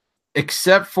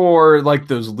except for like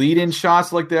those lead-in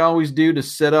shots like they always do to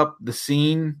set up the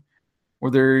scene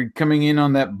where they're coming in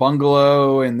on that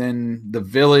bungalow and then the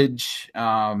village.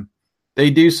 They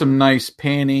do some nice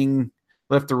panning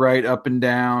left to right, up and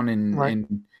down,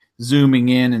 and zooming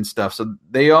in and stuff. So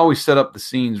they always set up the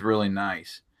scenes really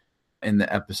nice in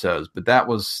the episodes. But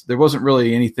there wasn't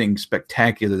really anything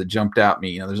spectacular that jumped out at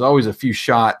me. There's always a few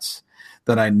shots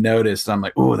that I noticed. I'm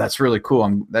like, oh, that's really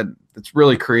cool. That's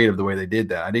really creative the way they did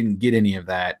that. I didn't get any of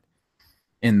that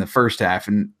in the first half.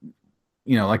 And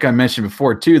like I mentioned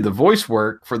before too, the voice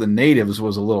work for the natives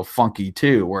was a little funky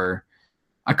too, where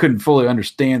I couldn't fully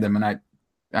understand them, and I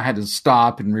had to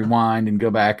stop and rewind and go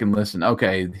back and listen.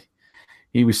 Okay,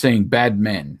 he was saying bad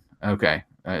men. Okay,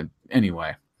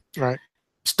 anyway, Right.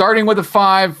 Starting with a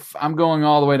 5, I'm going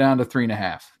all the way down to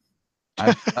 3.5.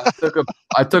 I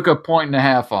took a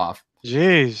 1.5 off.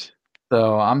 Jeez.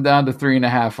 So I'm down to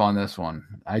 3.5 on this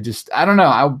one. I don't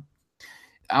know.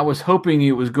 I was hoping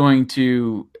it was going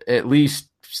to at least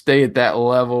stay at that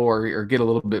level or get a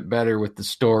little bit better with the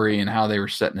story and how they were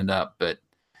setting it up, but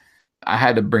I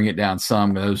had to bring it down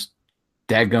some. Those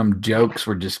daggum jokes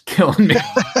were just killing me.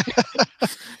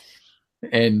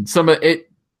 And some of it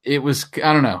was,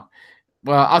 I don't know.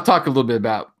 Well, I'll talk a little bit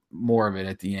about more of it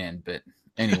at the end, but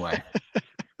anyway.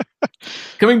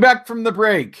 Coming back from the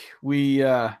break, we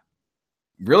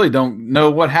really don't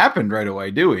know what happened right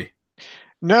away, do we?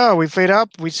 No, we fade up.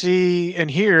 We see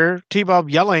and hear T-Bob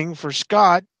yelling for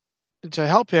Scott to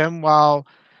help him while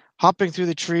hopping through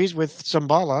the trees with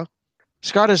Zambala.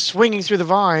 Scott is swinging through the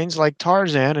vines like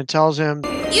Tarzan and tells him,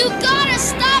 "You gotta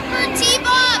stop her,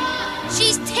 T-Bob!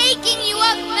 She's taking you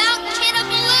up Mount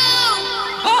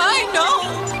Kinnabaloo!" I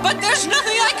know, but there's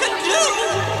nothing I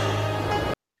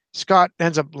can do! Scott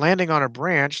ends up landing on a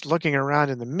branch, looking around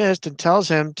in the mist, and tells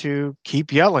him to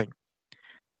keep yelling.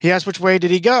 He asks which way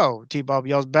did he go. T-Bob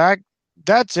yells back,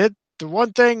 "That's it, the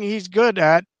one thing he's good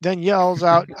at," then yells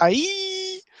out,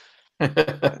 "Aye!"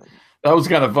 That was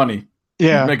kind of funny.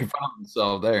 Yeah. He's making fun of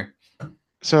himself there.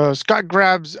 So Scott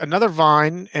grabs another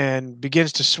vine and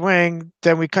begins to swing.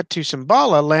 Then we cut to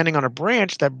Zambala landing on a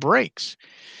branch that breaks.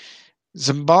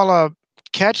 Zambala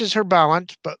catches her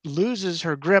balance but loses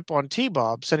her grip on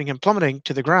T-Bob, sending him plummeting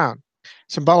to the ground.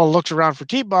 Zambala looks around for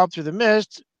T-Bob through the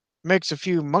mist, makes a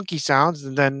few monkey sounds,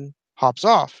 and then hops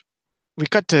off. We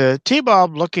cut to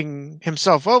T-Bob looking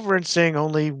himself over and seeing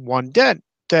only one dent.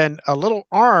 Then a little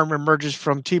arm emerges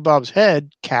from T-Bob's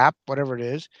head, cap, whatever it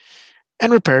is,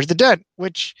 and repairs the dent,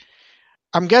 which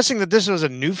I'm guessing that this was a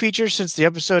new feature since the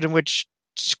episode in which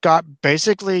Scott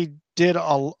basically did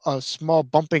a small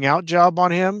bumping out job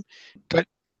on him, but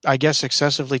I guess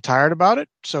excessively tired about it.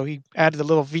 So he added a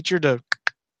little feature to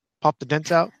pop the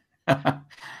dents out.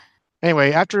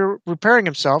 Anyway, after repairing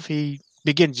himself, he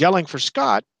begins yelling for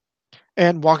Scott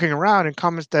and walking around and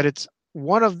comments that it's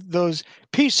one of those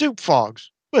pea soup fogs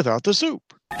without the soup.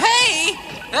 Hey!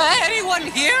 Anyone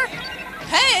here?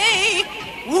 Hey!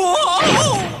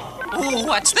 Whoa!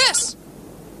 What's this?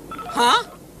 Huh?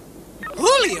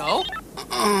 Julio?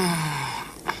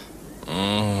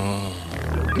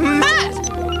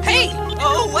 Matt! Hey!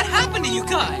 Oh, what happened to you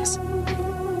guys?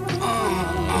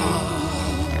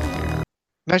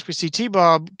 Next, we see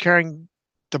T-Bob carrying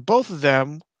the both of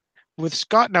them, with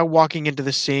Scott now walking into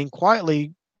the scene,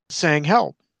 quietly saying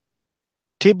help.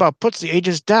 T-Bob puts the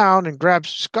agents down and grabs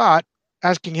Scott,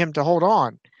 asking him to hold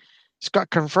on. Scott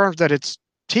confirms that it's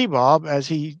T-Bob, as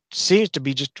he seems to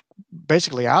be just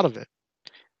basically out of it.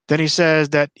 Then he says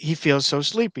that he feels so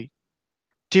sleepy.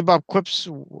 T-Bob quips,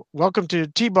 "Welcome to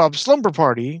T-Bob's slumber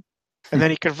party," and then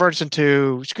he converts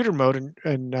into scooter mode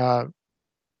and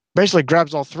basically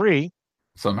grabs all three.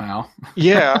 Somehow.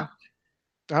 Yeah.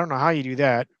 I don't know how you do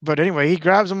that. But anyway, he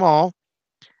grabs them all,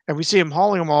 and we see him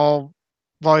hauling them all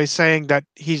while he's saying that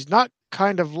he's not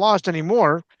kind of lost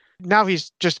anymore. Now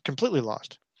he's just completely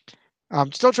lost.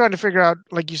 I'm still trying to figure out,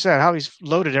 like you said, how he's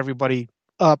loaded everybody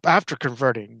up after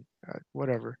converting.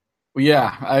 Whatever. Well,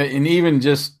 yeah, and even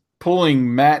just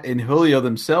pulling Matt and Julio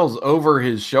themselves over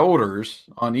his shoulders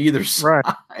on either side.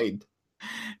 Right.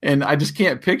 And I just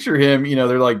can't picture him,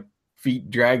 they're like feet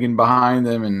dragging behind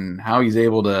them, and how he's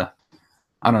able to,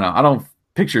 I don't know. I don't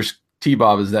picture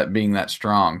T-Bob as that being that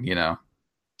strong,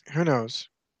 Who knows?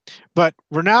 But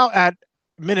we're now at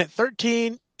minute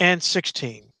 13 and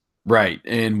 16. Right.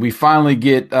 And we finally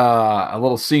get a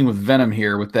little scene with Venom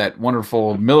here with that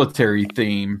wonderful military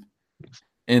theme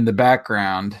in the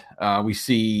background. We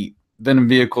see Venom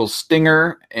vehicles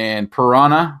Stinger and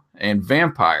Piranha and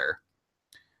Vampire.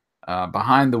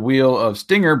 Behind the wheel of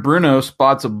Stinger, Bruno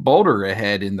spots a boulder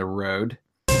ahead in the road.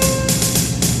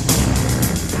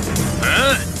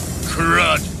 Huh?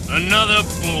 Crud. Another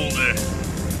boulder.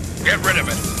 Get rid of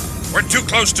it. We're too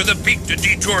close to the peak to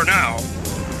detour now.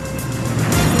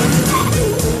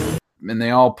 And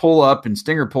they all pull up, and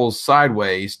Stinger pulls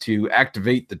sideways to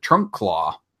activate the trunk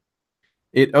claw.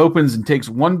 It opens and takes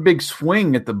one big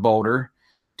swing at the boulder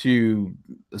to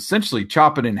essentially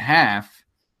chop it in half.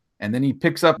 And then he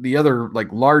picks up the other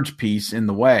large piece in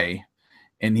the way,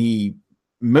 and he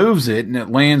moves it, and it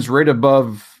lands right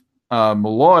above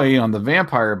Malloy on the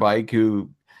vampire bike, who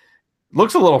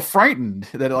looks a little frightened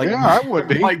that I would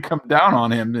be. might come down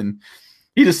on him. And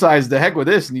he decides the heck with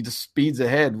this, and he just speeds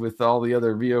ahead with all the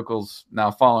other vehicles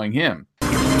now following him.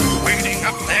 Waiting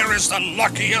up there is the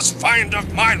luckiest find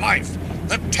of my life,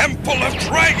 the Temple of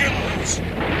Dragons.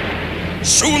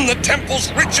 Soon the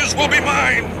temple's riches will be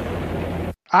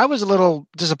mine. I was a little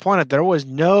disappointed. There was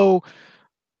no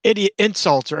idiot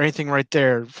insults or anything right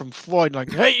there from Floyd,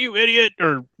 like, hey, you idiot,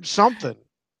 or something.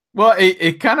 Well,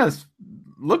 it kind of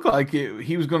looked like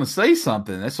he was going to say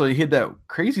something. That's why he had that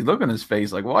crazy look on his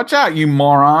face, like, watch out, you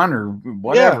moron, or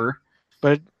whatever. Yeah,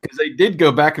 but because they did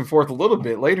go back and forth a little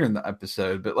bit later in the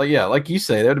episode. But, like you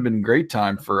say, that would have been a great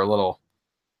time for a little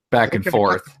back and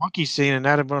forth. The monkey scene and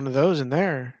added one of those in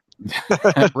there.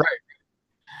 Right.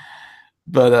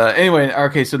 But anyway,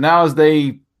 okay, so now as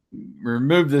they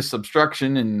remove this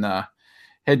obstruction and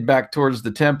head back towards the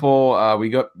temple, we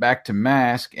go back to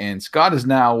M.A.S.K, and Scott is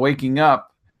now waking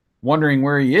up, wondering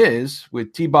where he is,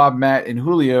 with T-Bob, Matt, and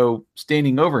Julio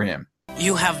standing over him.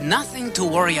 You have nothing to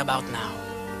worry about now.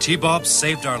 T-Bob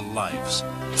saved our lives.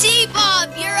 T-Bob,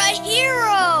 you're a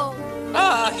hero!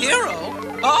 A hero?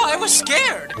 Oh, I was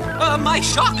scared. My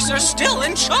shocks are still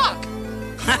in shock.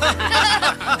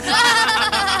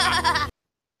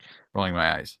 Rolling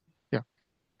my eyes. Yeah.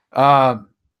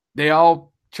 They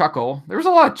all chuckle. There was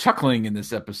a lot of chuckling in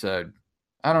this episode.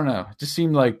 I don't know. It just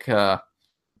seemed like,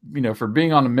 for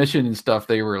being on a mission and stuff,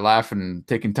 they were laughing,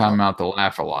 taking time out to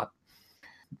laugh a lot.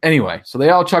 Anyway, so they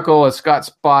all chuckle as Scott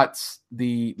spots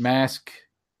the M.A.S.K,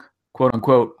 quote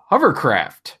unquote,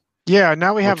 hovercraft. Yeah,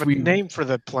 now we have a name for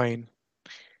the plane.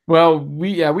 Well,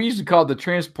 we usually call it the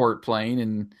transport plane,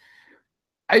 and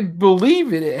I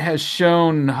believe it has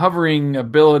shown hovering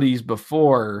abilities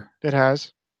before. It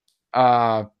has.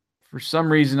 For some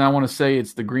reason, I want to say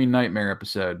it's the Green Nightmare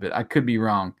episode, but I could be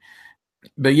wrong.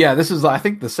 But yeah, this is, I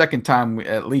think, the second time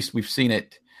at least we've seen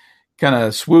it kind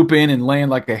of swoop in and land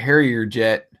like a Harrier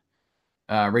jet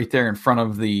right there in front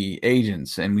of the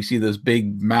agents. And we see those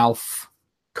big mouth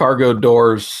cargo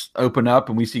doors open up,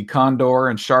 and we see Condor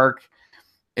and Shark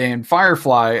and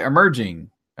Firefly emerging.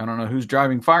 I don't know who's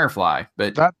driving Firefly,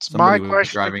 but that's my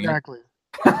question exactly.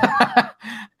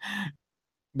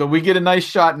 But we get a nice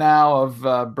shot now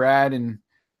of Brad and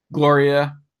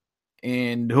Gloria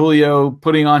and Julio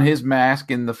putting on his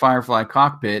mask in the Firefly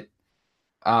cockpit.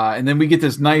 And then we get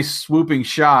this nice swooping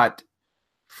shot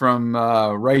from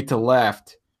right to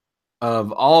left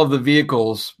of all of the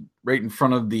vehicles right in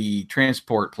front of the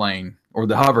transport plane, or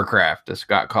the hovercraft, as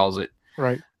Scott calls it.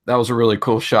 Right. That was a really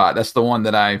cool shot. That's the one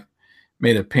that I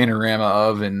made a panorama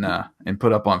of and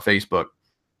put up on Facebook.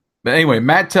 But anyway,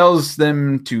 Matt tells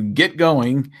them to get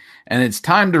going, and it's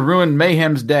time to ruin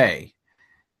Mayhem's day.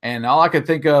 And all I could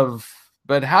think of,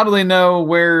 but how do they know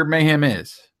where Mayhem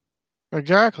is?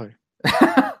 Exactly.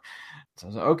 So,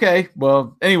 okay,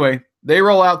 well, anyway, they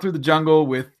roll out through the jungle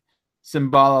with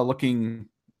Symbala looking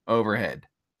overhead.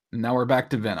 And now we're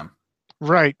back to Venom.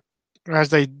 Right. As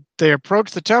they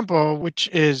approach the temple, which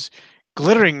is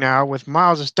glittering now, with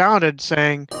Miles astounded,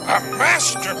 saying, "A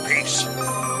masterpiece!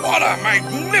 What a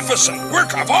magnificent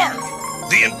work of art!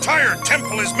 The entire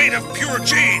temple is made of pure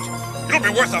jade. It'll be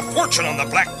worth a fortune on the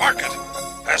black market,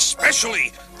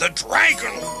 especially the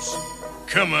dragons."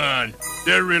 Come on,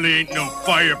 there really ain't no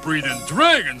fire-breathing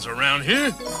dragons around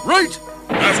here, right?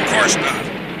 Of course not.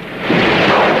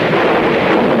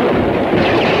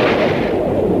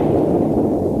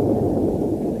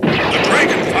 The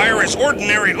dragon fire is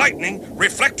ordinary lightning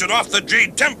reflected off the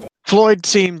jade temple. Floyd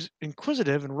seems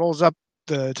inquisitive and rolls up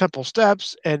the temple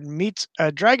steps and meets a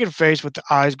dragon face with the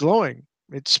eyes glowing.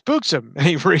 It spooks him, and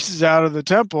he races out of the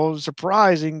temple,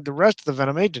 surprising the rest of the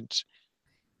Venom agents.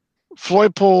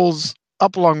 Floyd pulls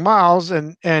up along Miles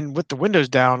and with the windows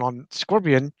down on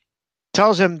Scorpion,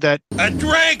 tells him that a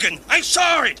dragon! I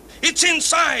saw it! It's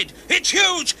inside! It's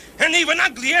huge! And even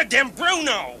uglier than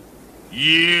Bruno!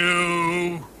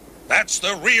 You... That's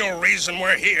the real reason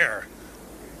we're here.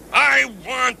 I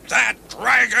want that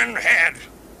dragon head!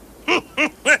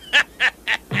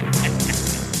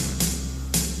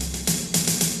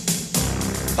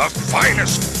 The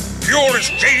finest,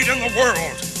 purest jade in the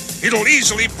world! It'll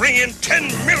easily bring in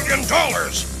 $10 million!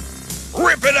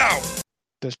 Rip it out!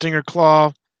 The Stinger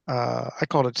Claw, I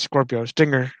called it Scorpio,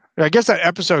 Stinger. I guess that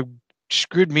episode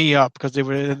screwed me up because they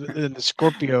were in the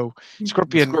Scorpion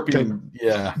thing.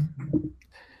 Yeah.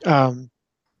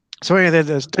 So anyway,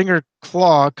 the Stinger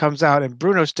Claw comes out, and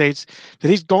Bruno states that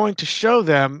he's going to show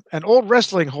them an old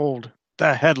wrestling hold,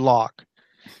 the headlock.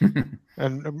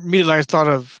 And immediately I thought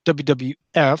of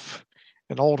WWF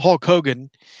and old Hulk Hogan.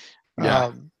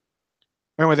 Yeah.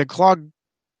 Anyway, the claw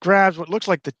grabs what looks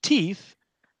like the teeth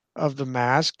of the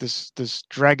mask, this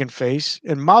dragon face,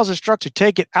 and Miles instructs to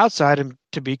take it outside and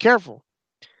to be careful.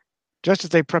 Just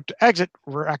as they prep to exit,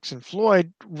 Rex and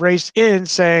Floyd race in,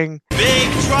 saying,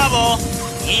 "Big trouble!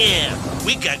 Yeah,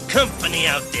 we got company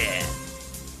out there."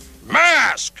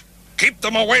 Mask! Keep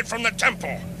them away from the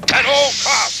temple. At all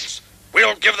costs.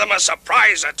 We'll give them a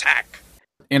surprise attack.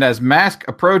 And as Mask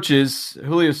approaches,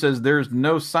 Julio says there's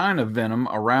no sign of Venom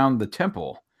around the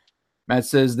temple. Matt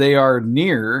says they are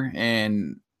near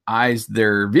and eyes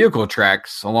their vehicle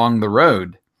tracks along the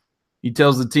road. He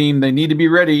tells the team they need to be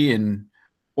ready and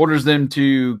orders them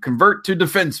to convert to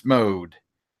defense mode.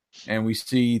 And we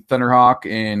see Thunderhawk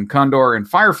and Condor and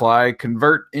Firefly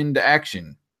convert into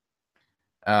action.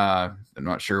 I'm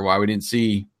not sure why we didn't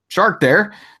see Shark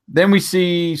there. Then we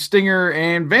see Stinger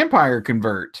and Vampire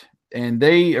convert. And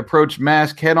they approach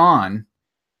Mask head on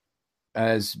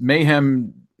as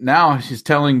Mayhem now is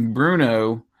telling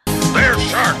Bruno, "There's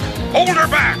Shark! Hold her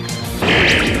back!"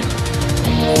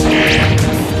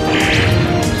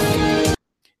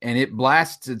 And it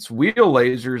blasts its wheel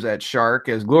lasers at Shark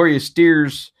as Gloria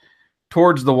steers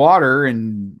towards the water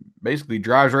and basically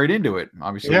drives right into it.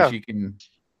 Obviously,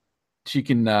 she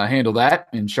can handle that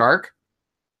in Shark.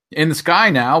 In the sky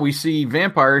now, we see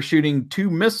Vampire shooting 2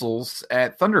 missiles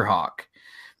at Thunderhawk.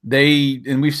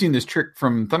 And we've seen this trick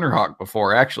from Thunderhawk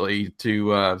before, actually,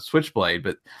 to Switchblade,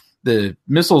 but the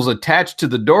missiles attached to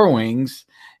the door wings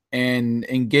and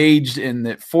engaged, and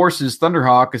it forces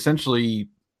Thunderhawk essentially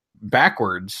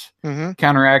backwards,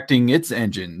 counteracting its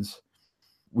engines.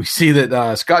 We see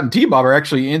that Scott and T-Bob are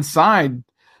actually inside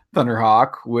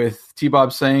Thunderhawk, with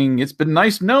T-Bob saying, "It's been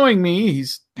nice knowing me."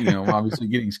 He's, obviously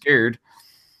getting scared.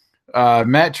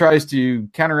 Matt tries to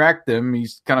counteract them.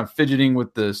 He's kind of fidgeting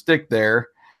with the stick there.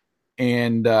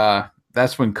 And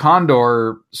that's when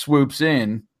Condor swoops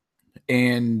in.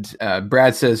 And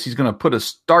Brad says he's going to put a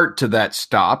start to that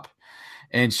stop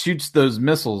and shoots those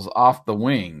missiles off the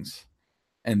wings.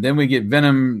 And then we get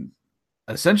Venom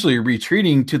essentially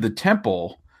retreating to the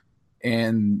temple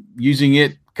and using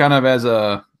it kind of as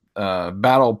a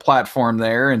battle platform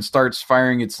there, and starts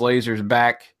firing its lasers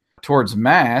back towards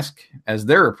Mask as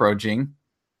they're approaching.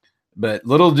 But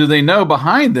little do they know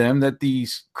behind them that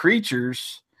these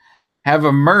creatures have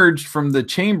emerged from the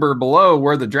chamber below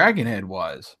where the dragon head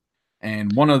was.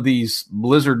 And one of these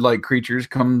lizard-like creatures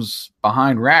comes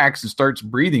behind Rax and starts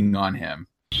breathing on him.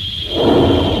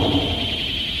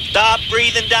 "Stop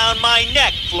breathing down my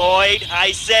neck, Floyd,"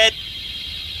 I said.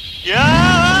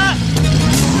 Yeah!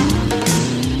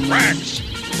 Rax,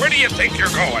 where do you think you're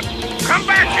going? Come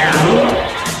back here!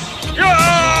 No!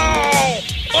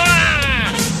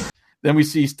 Ah! Then we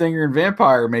see Stinger and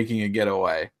Vampire making a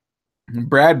getaway.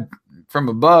 Brad, from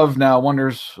above, now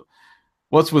wonders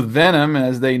what's with Venom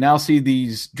as they now see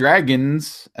these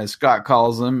dragons, as Scott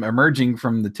calls them, emerging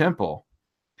from the temple.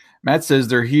 Matt says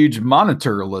they're huge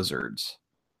monitor lizards.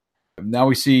 Now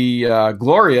we see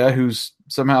Gloria, who's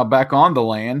somehow back on the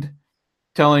land,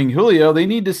 telling Julio they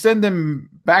need to send them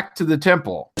back to the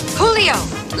temple. Julio,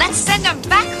 let's send them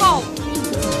back home.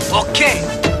 Okay.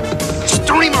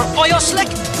 Streamer oil slick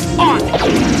on.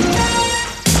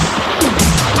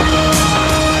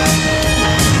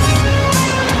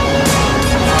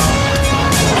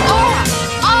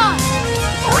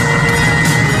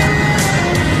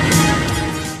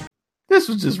 This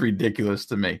was just ridiculous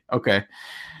to me. Okay.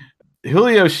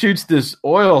 Julio shoots this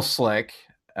oil slick.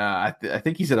 I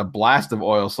think he said a blast of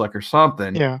oil slick or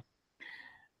something. Yeah.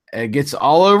 It gets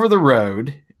all over the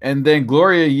road. And then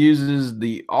Gloria uses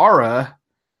the aura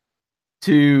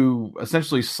to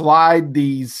essentially slide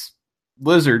these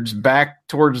lizards back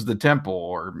towards the temple,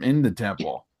 or in the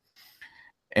temple.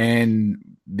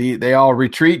 And they all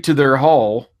retreat to their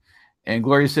hole. And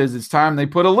Gloria says it's time they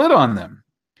put a lid on them.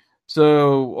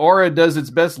 So Aura does its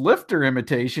best lifter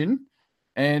imitation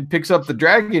and picks up the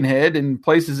dragon head and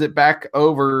places it back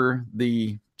over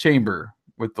the chamber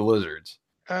with the lizards.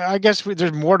 I guess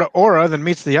there's more to Aura than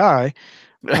meets the eye.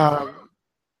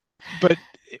 But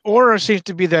Aura seems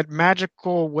to be that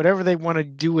magical, whatever they want to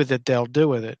do with it, they'll do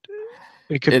with it.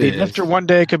 It could be lifter one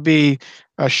day, it could be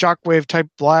a shockwave type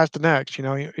blast the next.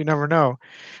 You never know.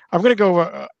 I'm going to go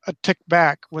a tick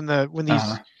back when these.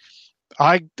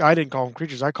 I didn't call them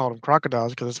creatures. I called them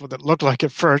crocodiles because that's what it looked like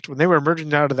at first when they were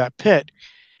emerging out of that pit.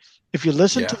 If you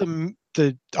listen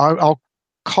to I'll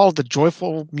call it the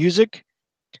joyful music.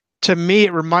 To me,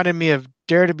 it reminded me of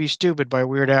 "Dare to Be Stupid" by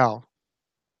Weird Al.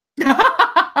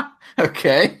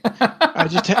 Okay.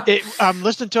 I'm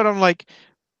listening to it. I'm like,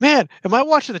 man, am I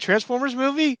watching the Transformers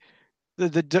movie?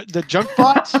 The junk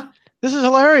bots? This is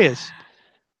hilarious.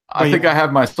 I think I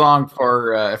have my song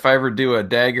for if I ever do a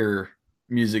Dagger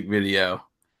music video.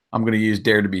 I'm going to use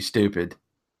 "Dare to Be Stupid."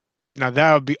 Now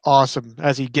that would be awesome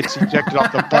as he gets ejected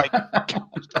off the bike.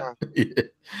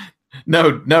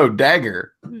 No,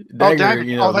 Dagger. Oh, Dagger,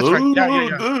 you Oh, know. that's right.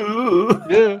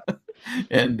 Yeah. Yeah.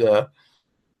 And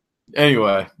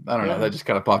anyway, I don't know. Yeah. That just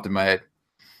kind of popped in my head.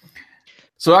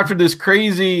 So after this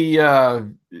crazy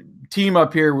team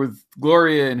up here with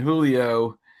Gloria and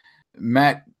Julio,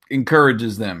 Matt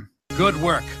encourages them. Good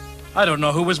work. I don't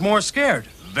know who was more scared,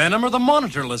 Venom or the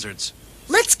Monitor Lizards.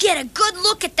 Let's get a good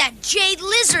look at that jade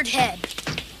lizard head.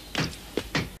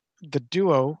 The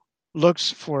duo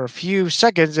looks for a few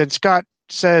seconds, and Scott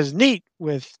says neat,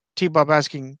 with T-Bob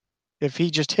asking if he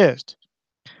just hissed.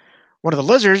 One of the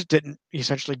lizards didn't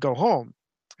essentially go home,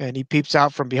 and he peeps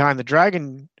out from behind the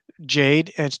dragon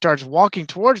jade and starts walking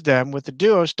towards them with the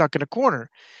duo stuck in a corner,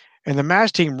 and the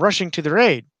MASK team rushing to their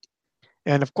aid.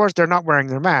 And of course, they're not wearing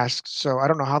their masks, so I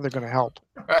don't know how they're going to help.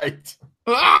 Right.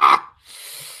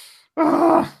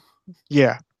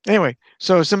 Yeah. Anyway,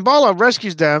 so Symbala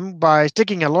rescues them by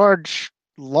sticking a large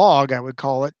log, I would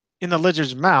call it, in the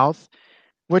lizard's mouth,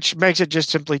 which makes it just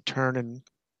simply turn and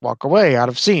walk away out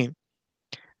of scene.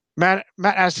 Matt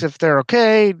asks if they're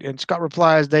okay, and Scott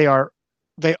replies they are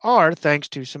thanks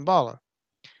to Symbala.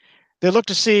 They look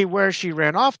to see where she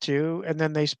ran off to, and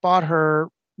then they spot her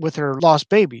with her lost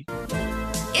baby.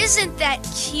 Isn't that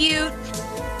cute?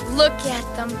 Look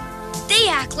at them. They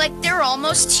act like they're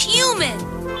almost human.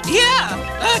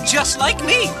 Yeah, just like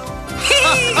me.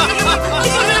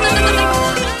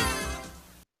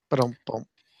 Ba-dum-bum.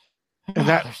 And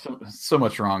that There's so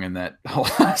much wrong in that whole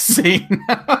scene.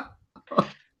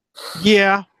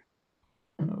 Yeah.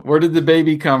 Where did the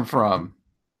baby come from?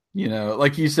 You know,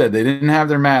 like you said, they didn't have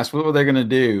their mask. What were they going to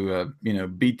do?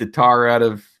 Beat the tar out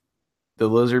of the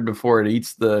lizard before it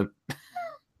eats the...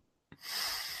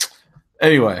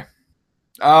 Anyway.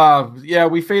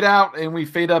 We fade out and we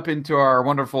fade up into our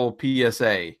wonderful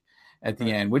PSA at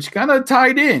the end, which kind of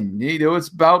tied in. You know, it's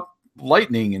about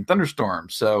lightning and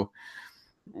thunderstorms. So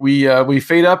we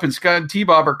fade up, and Scott and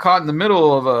T-Bob are caught in the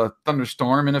middle of a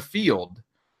thunderstorm in a field.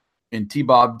 And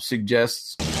T-Bob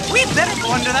suggests, We better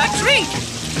go under that tree.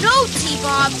 No,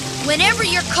 T-Bob. Whenever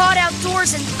you're caught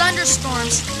outdoors in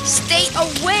thunderstorms, stay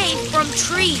away from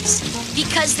trees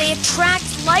because they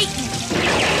attract lightning.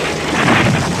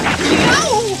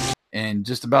 No! And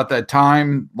just about that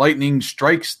time, lightning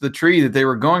strikes the tree that they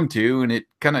were going to, and it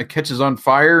kind of catches on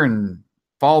fire and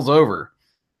falls over.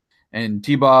 And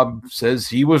T-Bob says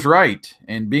he was right,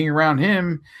 and being around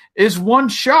him is one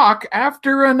shock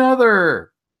after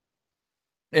another.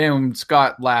 And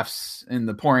Scott laughs in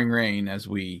the pouring rain as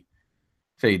we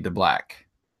fade to black.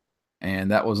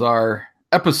 And that was our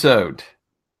episode.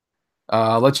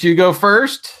 Let you go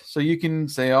first so you can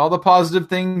say all the positive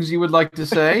things you would like to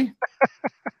say.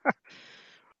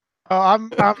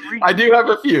 I do have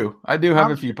a few. I do have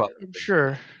a few positive. I'm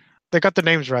sure. They got the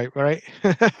names right?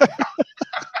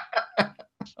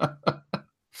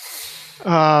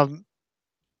 Well,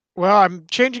 I'm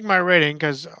changing my rating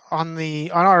because on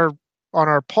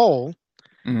our poll,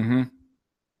 mm-hmm.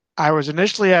 I was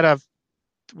initially at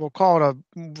we'll call it a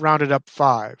rounded up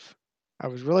 5. I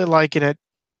was really liking it.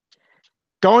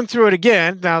 Going through it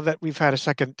again, now that we've had a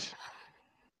second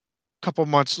couple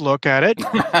months look at it,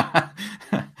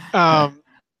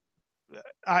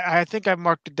 I think I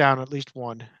marked it down at least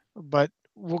 1, but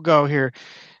we'll go here.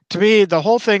 To me, the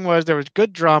whole thing was there was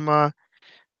good drama.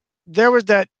 There was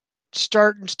that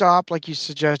start and stop, like you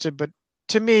suggested, but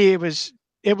to me, it was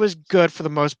good for the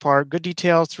most part. Good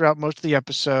details throughout most of the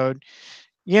episode.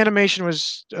 The animation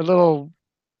was a little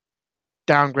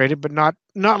downgraded, but not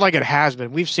like it has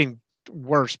been. We've seen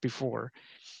worse before.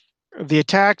 The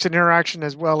attacks and interaction,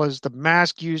 as well as the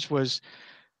mask use, was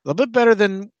a little bit better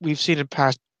than we've seen in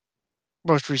past,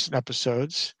 most recent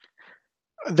episodes.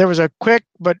 There was a quick,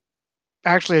 but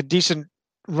actually a decent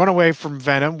runaway from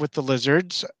Venom with the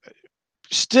lizards.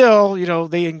 Still,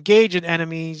 they engage in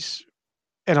enemies,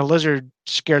 and a lizard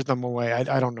scares them away.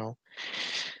 I don't know.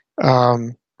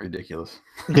 Ridiculous.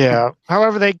 Yeah.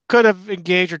 However, they could have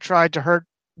engaged or tried to hurt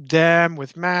them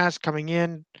with M.A.S.K coming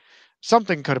in.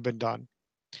 Something could have been done.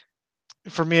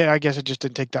 For me, I guess it just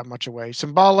didn't take that much away.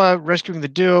 Symbala rescuing the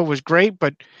duo was great,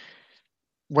 but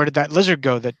where did that lizard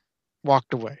go that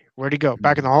walked away? Where'd he go?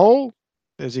 Back in the hole?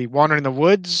 Is he wandering in the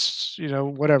woods?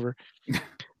 Whatever.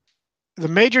 The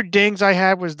major dings I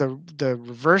had was the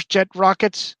reverse jet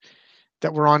rockets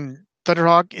that were on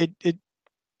Thunderhawk. It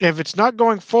if it's not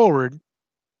going forward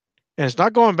and it's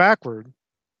not going backward,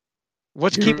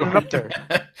 what's keeping it up there?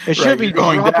 It should be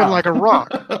dropping down like a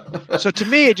rock. So to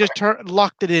me, it just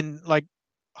locked it in like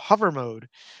hover mode.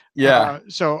 Yeah.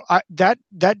 So that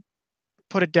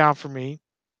put it down for me.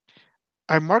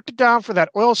 I marked it down for that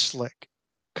oil slick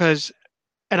and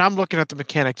I'm looking at the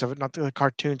mechanics of it, not the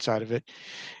cartoon side of it.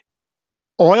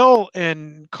 Oil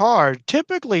and car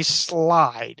typically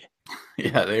slide.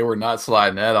 Yeah, they were not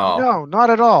sliding at all. No, not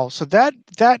at all. So that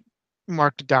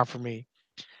marked it down for me.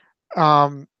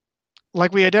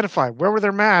 Like we identified, where were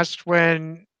their masks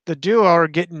when the duo are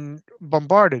getting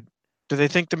bombarded? Do they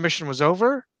think the mission was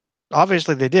over?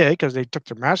 Obviously they did because they took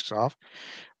their masks off.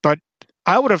 But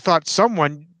I would have thought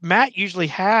Matt usually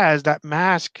has that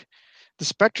mask, the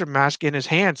Spectrum mask in his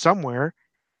hand somewhere.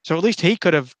 So at least he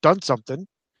could have done something.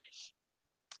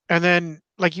 And then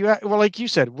like you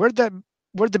said, where'd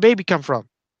the baby come from?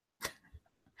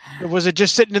 Was it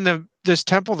just sitting in this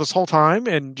temple this whole time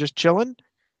and just chilling?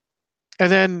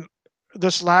 And then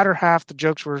this latter half, the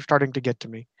jokes were starting to get to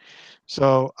me.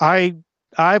 So I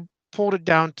pulled it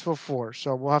down to a 4.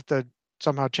 So we'll have to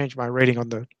somehow change my rating on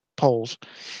the polls.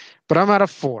 But I'm at a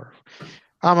 4.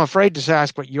 I'm afraid to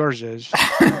ask what yours is.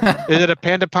 Is it a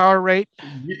Panda Power rate?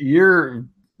 You're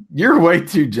way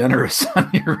too generous on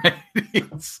your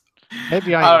ratings.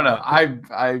 Maybe I don't know.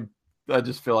 I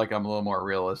just feel like I'm a little more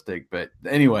realistic. But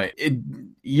anyway,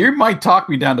 you might talk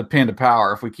me down to Panda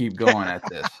Power if we keep going at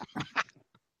this.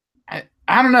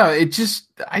 I don't know.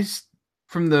 I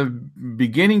from the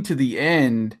beginning to the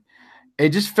end, it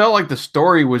just felt like the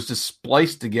story was just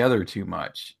spliced together too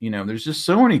much. There's just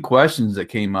so many questions that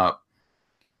came up,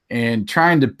 and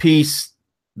trying to piece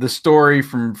the story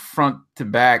from front to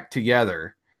back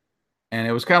together. And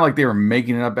it was kind of like they were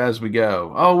making it up as we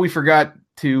go. Oh, we forgot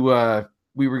to,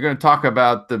 we were going to talk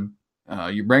about the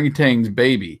orangutan's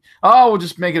baby. Oh, we'll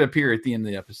just make it appear at the end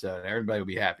of the episode. Everybody will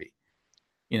be happy.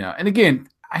 And again,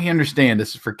 I understand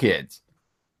this is for kids.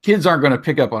 Kids aren't going to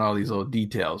pick up on all these little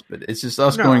details, but it's just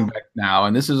us going back now,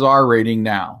 and this is our rating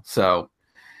now. So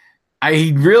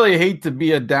I really hate to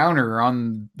be a downer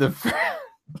on the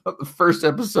first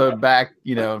episode back,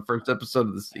 first episode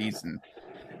of the season.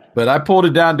 But I pulled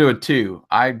it down to a 2.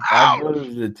 I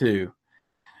voted it a 2.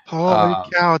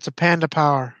 Holy cow, it's a Panda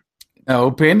Power.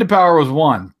 No, Panda Power was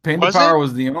 1. Panda Power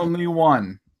was the only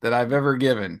one that I've ever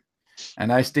given,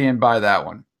 and I stand by that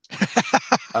one.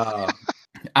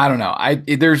 I don't know.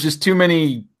 There's just too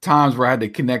many times where I had to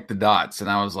connect the dots, and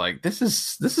I was like, this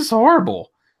is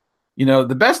horrible.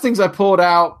 The best things I pulled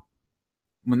out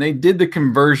when they did the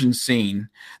conversion scene,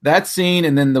 that scene,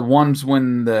 and then the ones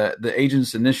when the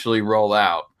agents initially roll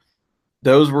out,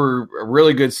 those were a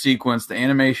really good sequence. The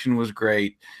animation was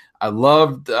great. I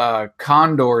loved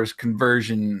Condor's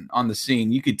conversion on the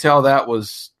scene. You could tell that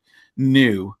was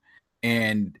new.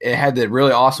 And it had that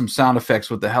really awesome sound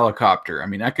effects with the helicopter. I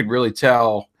mean, I could really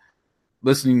tell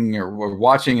listening or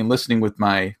watching and listening with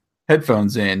my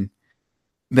headphones in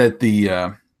that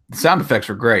the sound effects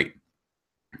were great.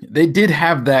 They did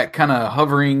have that kind of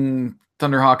hovering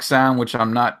Thunderhawk sound, which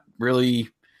I'm not really,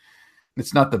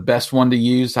 it's not the best one to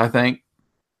use, I think.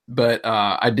 But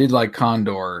I did like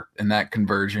Condor and that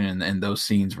conversion, and those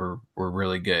scenes were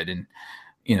really good. And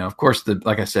of course,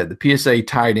 like I said, the PSA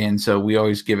tied in, so we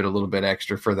always give it a little bit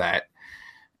extra for that.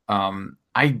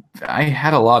 I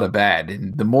had a lot of bad,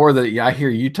 and the more that I hear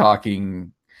you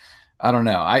talking, I don't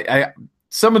know. I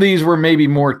some of these were maybe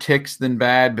more ticks than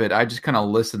bad, but I just kind of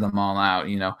listed them all out.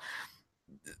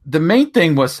 The main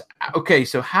thing was, okay,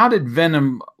 so how did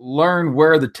Venom learn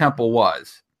where the temple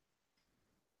was?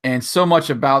 And so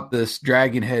much about this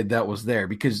dragon head that was there,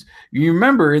 because you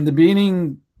remember in the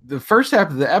beginning, the first half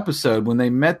of the episode, when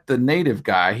they met the native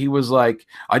guy, he was like,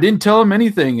 I didn't tell him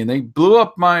anything, and they blew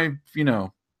up my,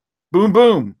 boom,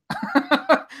 boom.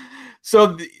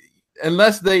 So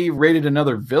unless they raided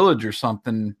another village or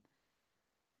something,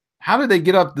 how did they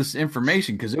get up this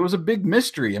information? Because it was a big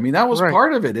mystery. I mean, that was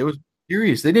part of it. It was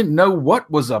curious. They didn't know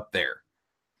what was up there.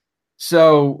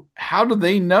 So how do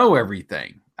they know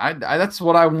everything? I that's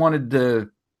what I wanted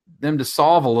them to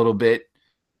solve a little bit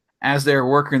as they're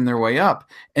working their way up.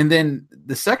 And then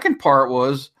the second part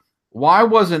was, why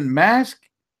wasn't M.A.S.K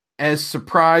as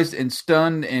surprised and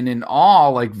stunned and in awe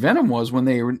like Venom was when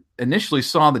they initially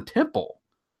saw the temple?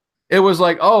 It was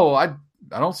like, oh, I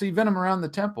don't see Venom around the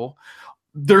temple.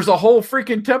 There's a whole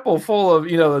freaking temple full of,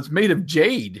 that's made of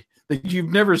jade that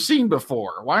you've never seen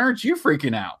before. Why aren't you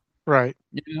freaking out? Right.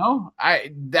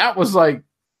 That was like,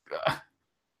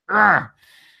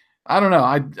 I don't know.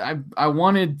 I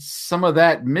wanted some of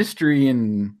that mystery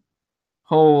and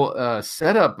whole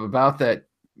setup about that,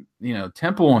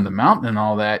 temple on the mountain and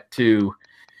all that to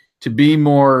be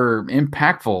more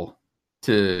impactful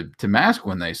to M.A.S.K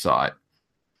when they saw it.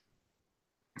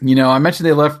 I mentioned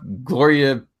they left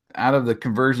Gloria out of the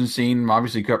conversion scene,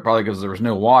 obviously probably because there was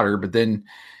no water, but then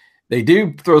they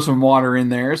do throw some water in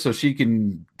there so she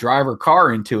can drive her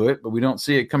car into it, but we don't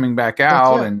see it coming back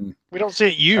out. And we don't see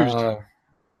it used.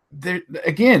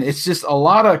 Again, it's just a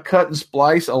lot of cut and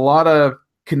splice, a lot of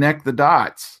connect the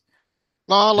dots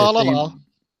La la that la they la.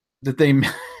 that they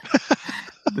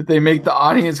that they make the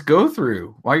audience go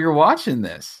through while you're watching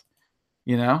this.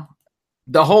 You know,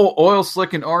 the whole oil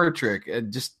slick and aura trick.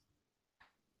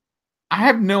 I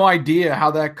have no idea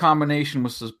how that combination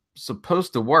was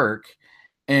supposed to work,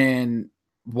 and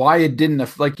why it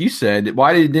didn't, like you said,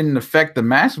 why it didn't affect the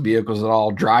mass vehicles at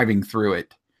all driving through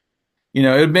it. You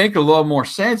know, it would make a little more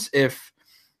sense if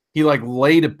he like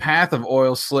laid a path of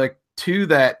oil slick to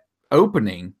that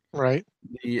opening, Right.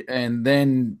 and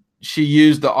then she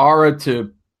used the aura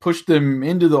to push them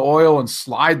into the oil and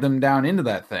slide them down into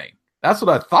that thing. That's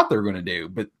what I thought they were going to do,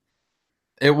 but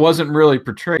it wasn't really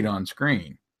portrayed on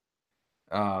screen.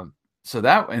 So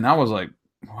that, and I was like,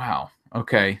 wow,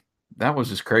 okay, that was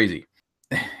just crazy.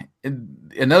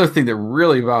 Another thing that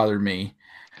really bothered me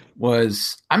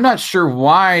was I'm not sure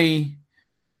why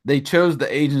they chose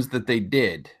the agents that they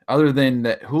did, other than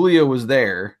that Julio was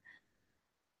there.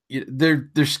 Their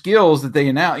skills that they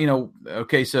announced,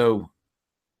 okay, so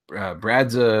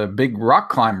Brad's a big rock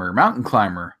climber, mountain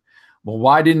climber. Well,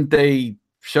 why didn't they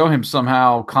show him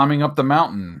somehow climbing up the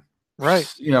mountain? Right.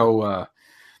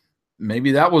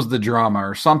 Maybe that was the drama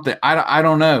or something. I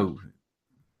don't know.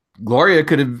 Gloria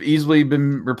could have easily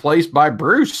been replaced by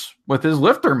Bruce with his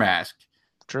lifter mask.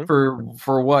 True.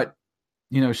 For what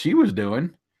she was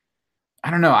doing.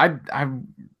 I don't know. I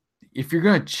if you're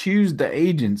going to choose the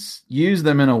agents, use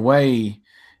them in a way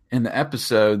in the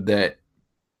episode that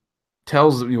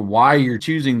tells why you're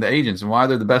choosing the agents and why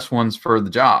they're the best ones for the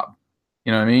job.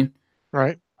 You know what I mean?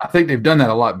 Right. I think they've done that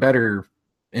a lot better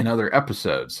in other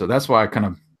episodes. So that's why it kind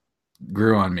of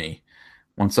grew on me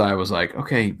once I was like,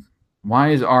 okay,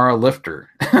 why is Ara lifter?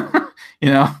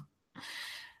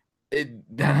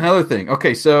 Another thing.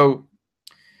 Okay, so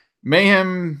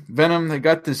Mayhem, Venom, they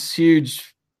got this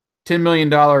huge $10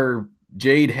 million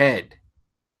jade head.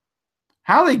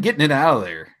 How are they getting it out of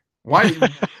there? Why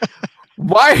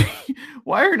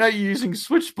are not you using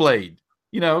Switchblade?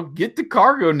 Get the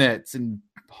cargo nets and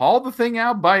haul the thing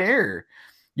out by air.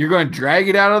 You're going to drag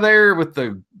it out of there with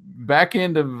the back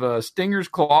end of Stinger's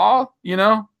claw,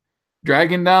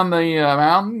 dragging down the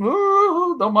mountain.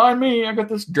 Ooh, don't mind me. I got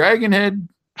this dragon head,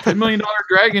 $10 million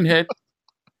dragon head.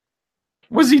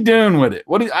 What's he doing with it?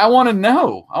 I want to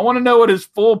know. I want to know what his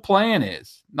full plan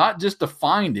is, not just to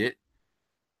find it.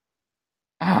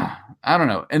 I don't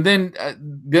know. And then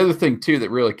the other thing, too, that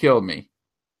really killed me,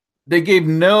 they gave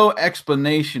no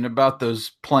explanation about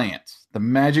those plants, the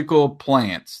magical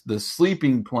plants, the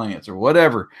sleeping plants or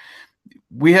whatever.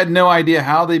 We had no idea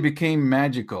how they became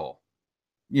magical.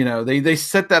 They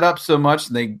set that up so much,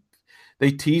 and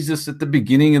they tease us at the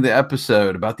beginning of the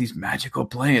episode about these magical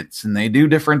plants, and they do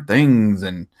different things,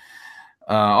 and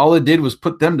all it did was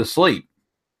put them to sleep.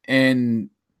 And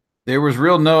there was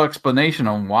no explanation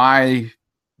on why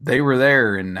they were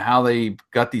there and how they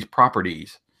got these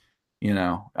properties.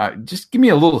 Just give me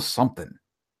a little something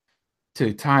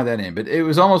to tie that in. But it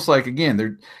was almost like, again,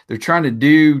 they're trying to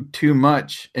do too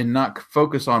much and not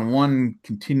focus on one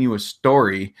continuous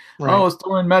story. Right. Oh, let's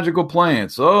throw in magical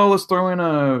plants. Oh, let's throw in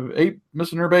a ape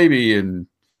missing her baby. And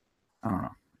I don't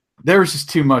know. There was just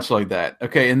too much like that.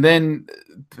 Okay. And then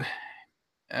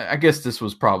I guess this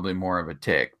was probably more of a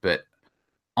tick, but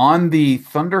on the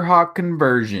Thunderhawk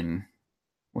conversion,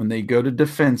 when they go to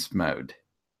defense mode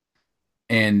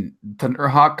and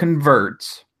Thunderhawk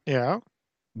converts. Yeah.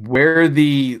 Where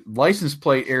the license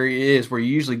plate area is, where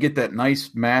you usually get that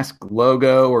nice mask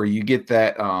logo, or you get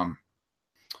that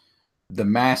the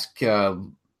mask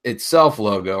itself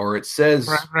logo, or it says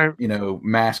right.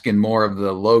 mask in more of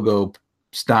the logo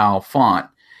style font.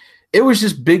 It was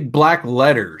just big black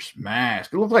letters,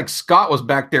 mask. It looked like Scott was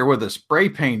back there with a spray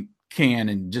paint can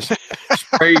and just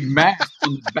sprayed mask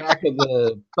on the back of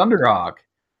the Thunderhawk.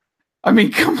 I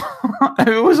mean, come on.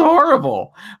 It was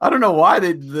horrible. I don't know why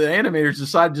the animators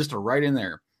decided just to write in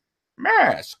there,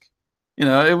 mask.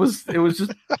 It was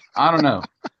just, I don't know.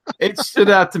 It stood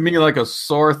out to me like a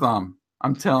sore thumb.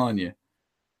 I'm telling you.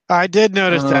 I did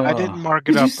notice that. I didn't mark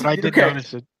it up, but I did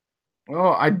notice it.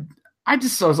 Well, I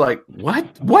was like,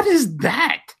 what? What is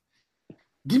that?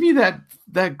 Give me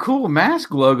that cool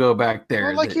mask logo back there.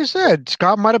 Well, like you said,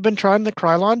 Scott might have been trying the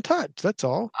Krylon touch. That's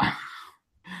all.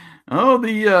 Oh,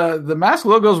 the mask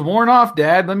logo's worn off,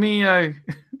 Dad. Let me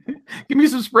give me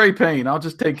some spray paint. I'll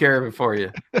just take care of it for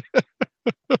you.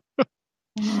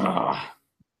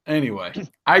 Anyway,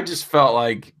 I just felt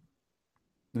like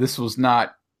this was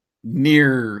not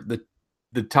near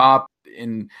the top,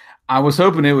 and I was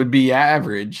hoping it would be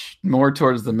average, more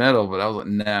towards the middle, but I was like,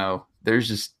 no,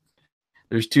 there's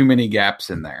too many gaps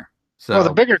in there. So, well,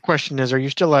 the bigger question is, are you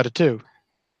still at a 2?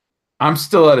 I'm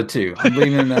still at a 2. I'm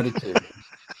leaving it at a 2.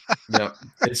 Yep.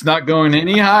 It's not going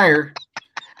any higher.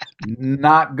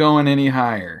 Not going any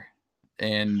higher.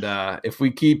 And if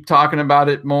we keep talking about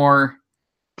it more,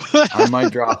 I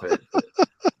might drop it.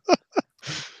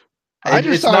 I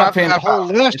just It's thought not after Panda that whole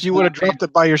Power. list, It's you would have not dropped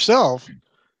it by yourself.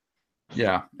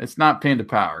 Yeah, it's not Panda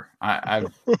Power.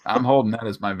 I'm holding that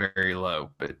as my very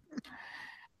low. But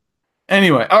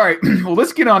anyway, all right. Well,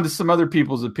 let's get on to some other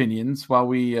people's opinions while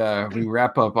we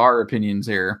wrap up our opinions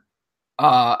here.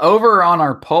 Over on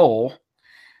our poll,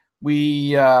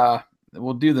 we'll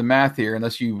do the math here,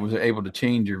 unless you was able to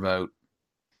change your vote.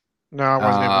 No, I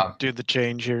wasn't able to do the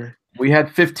change here. We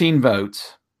had 15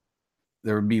 votes.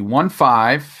 There would be 1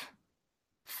 5,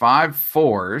 5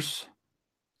 4s,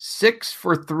 6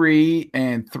 for 3,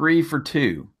 and 3 for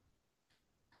 2.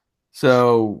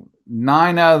 So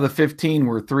 9 out of the 15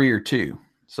 were 3 or 2.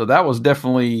 So that was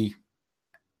definitely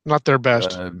not their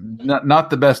best. Not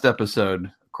the best episode,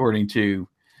 according to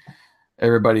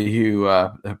everybody who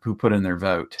put in their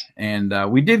vote.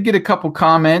 And we did get a couple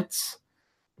comments.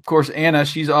 Of course, Anna,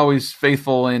 she's always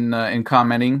faithful in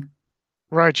commenting.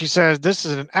 Right. She says, this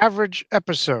is an average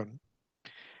episode.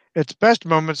 Its best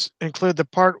moments include the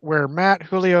part where Matt,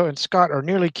 Julio, and Scott are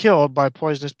nearly killed by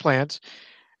poisonous plants,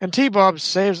 and T-Bob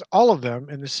saves all of them,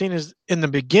 and the scene is in the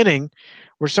beginning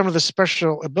where some of the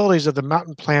special abilities of the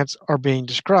mountain plants are being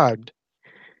described.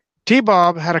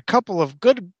 T-Bob had a couple of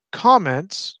good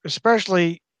comments,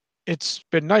 especially, it's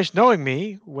been nice knowing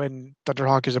me when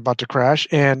Thunderhawk is about to crash,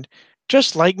 and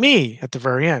just like me at the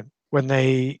very end, when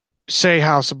they say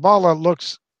how Sabala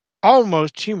looks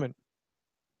almost human.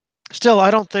 Still,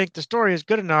 I don't think the story is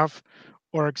good enough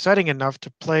or exciting enough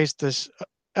to place this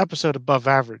episode above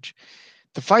average.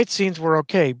 The fight scenes were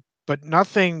okay, but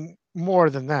nothing more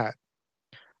than that.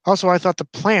 Also, I thought the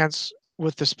plants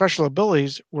with the special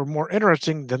abilities were more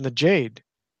interesting than the Jade.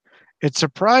 It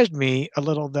surprised me a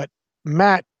little that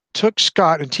Matt took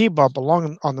Scott and T-Bob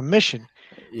along on the mission,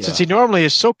 since he normally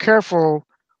is so careful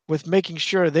with making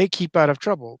sure they keep out of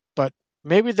trouble, but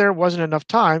maybe there wasn't enough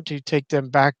time to take them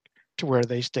back to where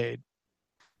they stayed.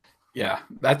 Yeah,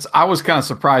 I was kind of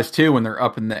surprised too when they're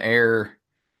up in the air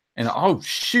and oh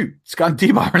shoot, Scott and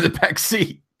T-Bob are in the back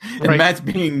seat and Matt's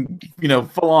being,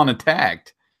 full on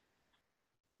attacked.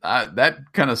 That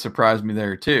kind of surprised me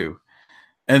there too.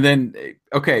 And then,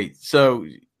 okay, so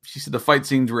she said the fight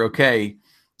scenes were okay.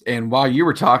 And while you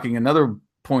were talking, another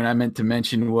point I meant to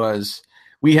mention was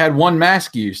we had one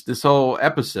mask use this whole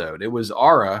episode. It was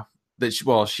Aura that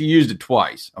she used it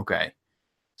twice. Okay.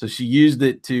 So she used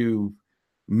it to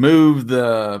move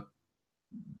the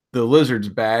lizards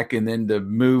back and then to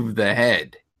move the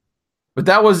head. But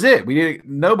that was it. We didn't.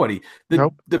 Nobody. The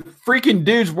freaking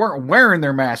dudes weren't wearing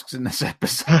their masks in this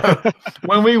episode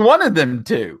when we wanted them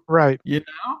to. Right.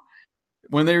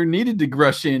 When they needed to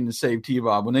rush in and save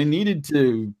T-Bob, when they needed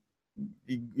to,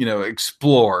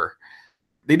 explore,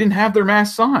 they didn't have their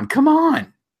masks on. Come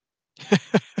on.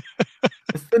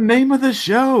 It's the name of the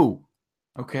show.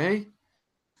 Okay.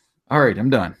 All right, I'm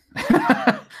done.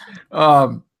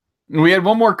 We had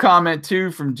one more comment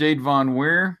too from Jade Von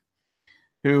Weir,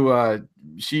 who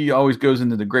she always goes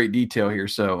into the great detail here.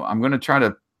 So I'm going to try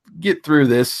to get through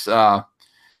this.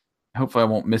 Hopefully I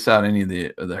won't miss out any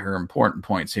of her important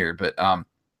points here. But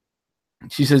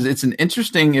she says it's an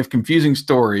interesting, if confusing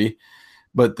story,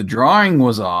 but the drawing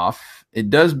was off. It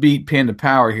does beat Panda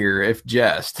Power here, if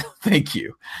just. Thank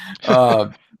you.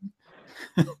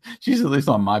 She's at least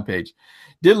on my page.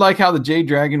 Did like how the Jade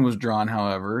Dragon was drawn,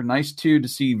 however. Nice, too, to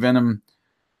see Venom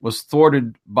was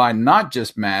thwarted by not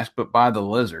just M.A.S.K, but by the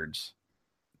lizards.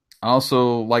 I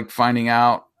also like finding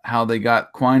out how they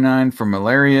got quinine for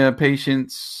malaria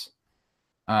patients.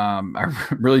 I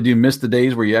really do miss the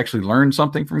days where you actually learn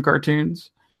something from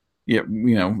cartoons. Yeah,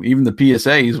 even the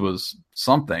PSAs was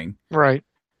something. Right.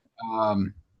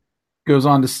 Goes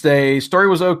on to say, story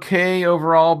was okay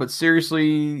overall, but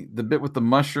seriously, the bit with the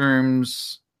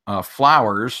mushrooms,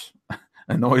 flowers,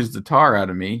 annoys the tar out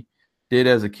of me. Did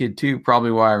as a kid too,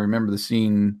 probably why I remember the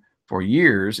scene for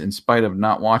years, in spite of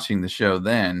not watching the show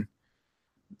then.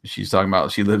 She's talking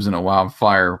about she lives in a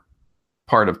wildfire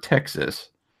part of Texas,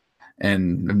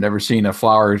 and I've never seen a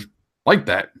flower like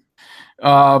that.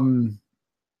 What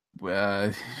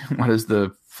does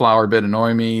the flower bit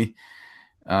annoy me?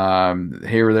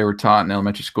 Here they were taught in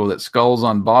elementary school that skulls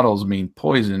on bottles mean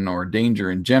poison or danger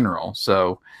in general.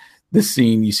 So this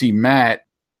scene, you see Matt,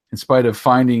 in spite of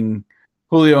finding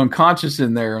Julio unconscious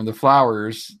in there and the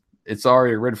flowers, it's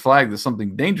already a red flag that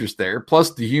something dangerous there,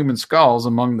 plus the human skulls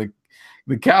among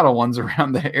the cattle ones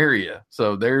around the area.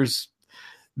 So there's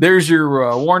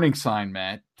your warning sign,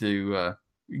 Matt, to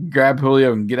grab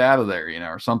Julio and get out of there,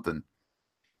 or something.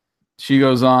 She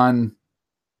goes on,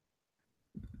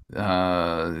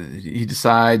 he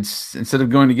decides, instead of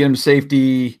going to get him to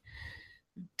safety,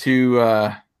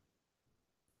 to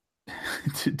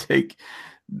to take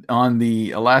on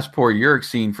the last poor Uric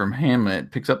scene from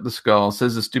Hamlet, picks up the skull,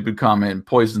 says a stupid comment, and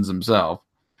poisons himself.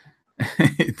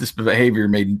 This behavior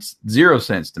made zero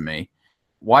sense to me.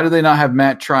 Why do they not have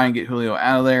Matt try and get Julio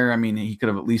out of there? I mean, he could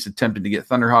have at least attempted to get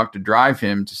Thunderhawk to drive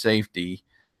him to safety.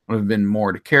 Would have been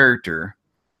more to character.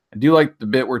 I do like the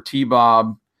bit where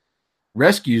T-Bob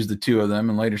rescues the two of them,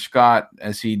 and later Scott,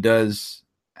 as he does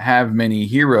have many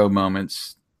hero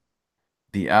moments,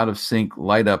 the out of sync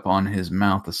light up on his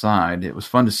mouth aside. It was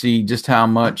fun to see just how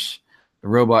much the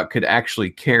robot could actually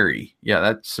carry. Yeah,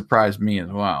 that surprised me as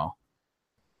well.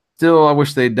 Still, I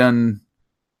wish they'd done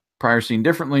prior scene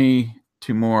differently,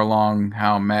 to more along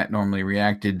how Matt normally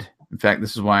reacted. In fact,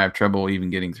 this is why I have trouble even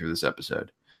getting through this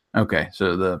episode. Okay,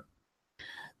 so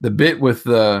the bit with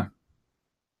the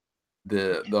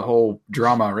whole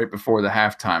drama right before the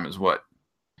halftime is what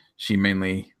she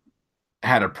mainly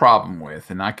had a problem with,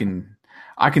 and I can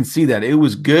see that it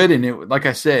was good, and it, like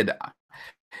I said,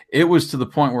 it was to the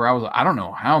point where I don't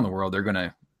know how in the world they're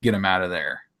gonna get him out of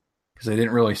there, because they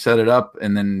didn't really set it up,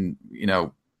 and then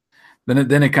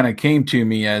then it kind of came to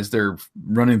me as they're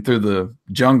running through the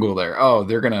jungle there. Oh,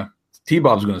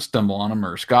 T-Bob's gonna stumble on him,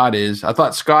 or Scott is. I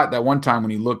thought Scott that one time when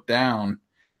he looked down,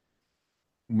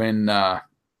 when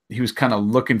he was kind of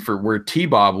looking for where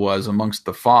T-Bob was amongst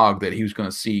the fog, that he was going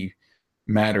to see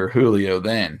Matt or Julio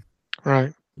then.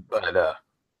 Right. But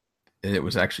it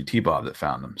was actually T-Bob that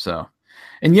found them. So,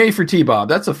 and yay for T-Bob.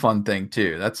 That's a fun thing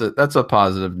too. That's a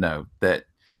positive note that,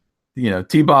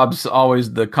 T-Bob's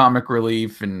always the comic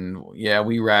relief, and yeah,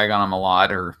 we rag on him a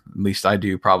lot, or at least I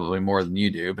do, probably more than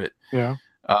you do, but yeah,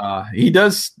 he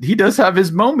does have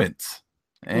his moments.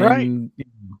 And, right.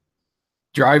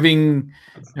 Driving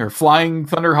or flying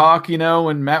Thunderhawk,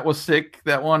 when Matt was sick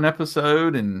that one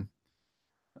episode, and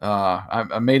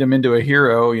I made him into a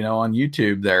hero, on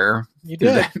YouTube there. You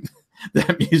did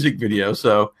that music video.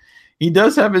 So he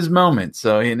does have his moments.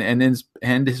 So and his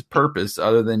purpose,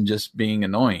 other than just being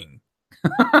annoying.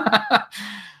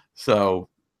 So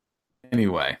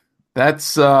anyway,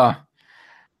 that's I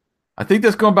think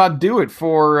that's going to about do it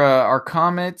for our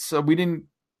comments. We didn't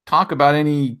talk about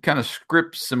any kind of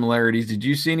script similarities. Did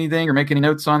you see anything or make any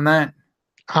notes on that?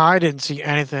 I didn't see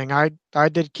anything. I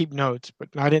did keep notes, but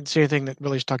I didn't see anything that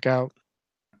really stuck out.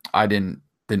 I didn't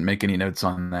make any notes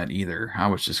on that either. I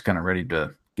was just kind of ready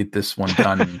to get this one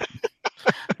done.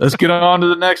 Let's get on to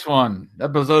the next one.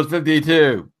 Episode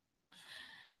 52.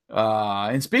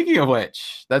 And speaking of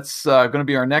which, that's going to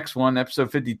be our next one,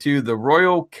 episode 52, The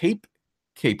Royal Cape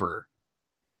Caper.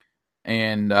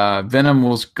 And Venom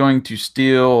was going to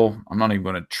steal, I'm not even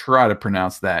going to try to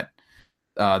pronounce that,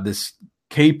 this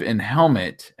cape and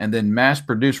helmet, and then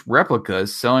mass-produce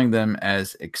replicas, selling them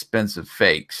as expensive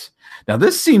fakes. Now,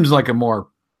 this seems like a more,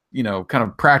 kind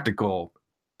of practical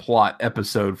plot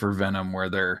episode for Venom,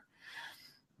 where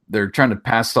they're trying to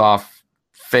pass off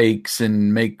fakes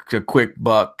and make a quick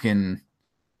buck, and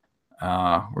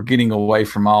we're getting away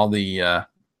from all the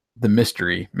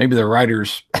mystery. Maybe the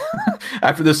writers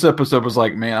after this episode was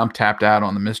like, man, I'm tapped out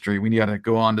on the mystery. We got to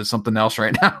go on to something else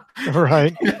right now.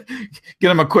 Right. Get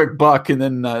them a quick buck, and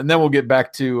then we'll get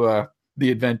back to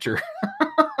the adventure.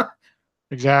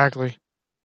 Exactly.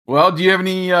 Well, do you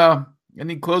have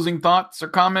any closing thoughts or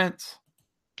comments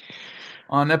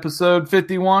on episode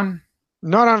 51?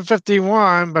 Not on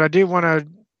 51, but I do want to,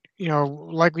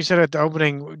 like we said at the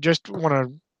opening, just want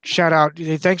to shout out.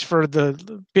 Thanks for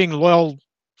the being loyal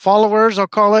followers, I'll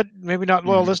call it. Maybe not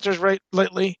loyal listeners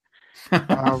lately.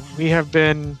 We have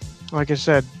been, like I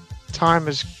said, time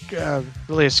has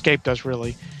really escaped us,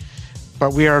 really.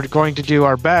 But we are going to do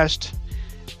our best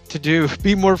to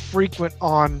be more frequent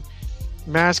on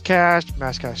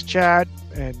MASKast chat,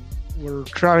 and we're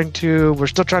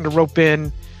still trying to rope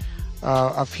in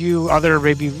a few other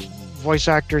maybe voice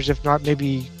actors, if not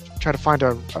maybe try to find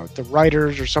the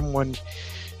writers or someone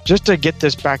just to get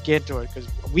this back into it, because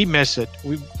we miss it.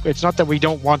 It's not that we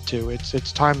don't want to.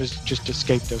 It's time has just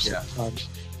escaped us sometimes.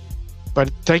 But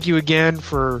thank you again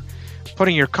for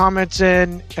putting your comments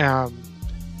in.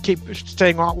 Keep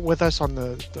staying on with us on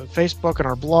the Facebook and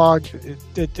our blog.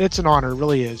 It's an honor, it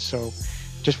really is. So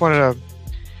just wanted to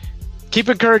keep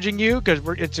encouraging you, because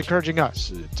it's encouraging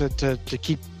us to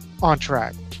keep on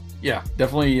track. Yeah,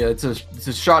 definitely. It's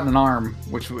a shot in an arm,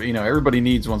 which everybody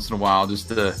needs once in a while, just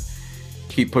to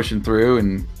keep pushing through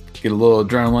and get a little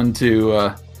adrenaline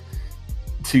to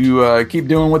keep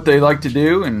doing what they like to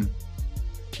do. And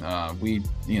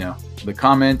the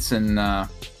comments and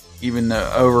even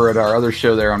over at our other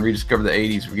show there on Rediscover the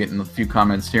 80s, we're getting a few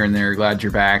comments here and there. Glad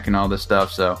you're back and all this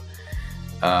stuff. So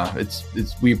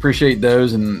we appreciate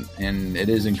those, and it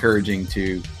is encouraging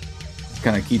to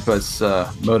kind of keep us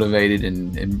motivated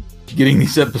and getting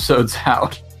these episodes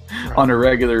out on a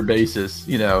regular basis.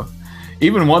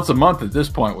 Even once a month at this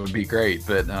point would be great,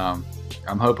 but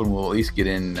I'm hoping we'll at least get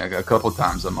in a couple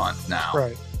times a month now,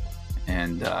 Right.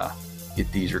 And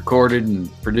get these recorded and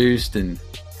produced and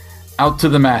out to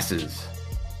the masses.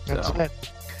 That's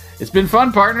it. It's been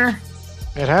fun, partner.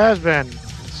 It has been.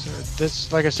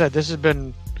 This, like I said, this has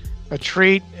been a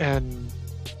treat, and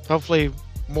hopefully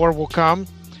more will come.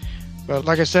 But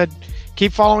like I said,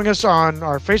 keep following us on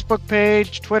our Facebook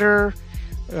page, Twitter.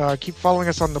 Keep following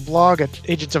us on the blog at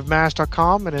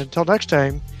agentsofmask.com. And until next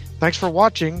time, thanks for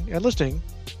watching and listening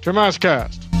to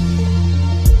MASKast.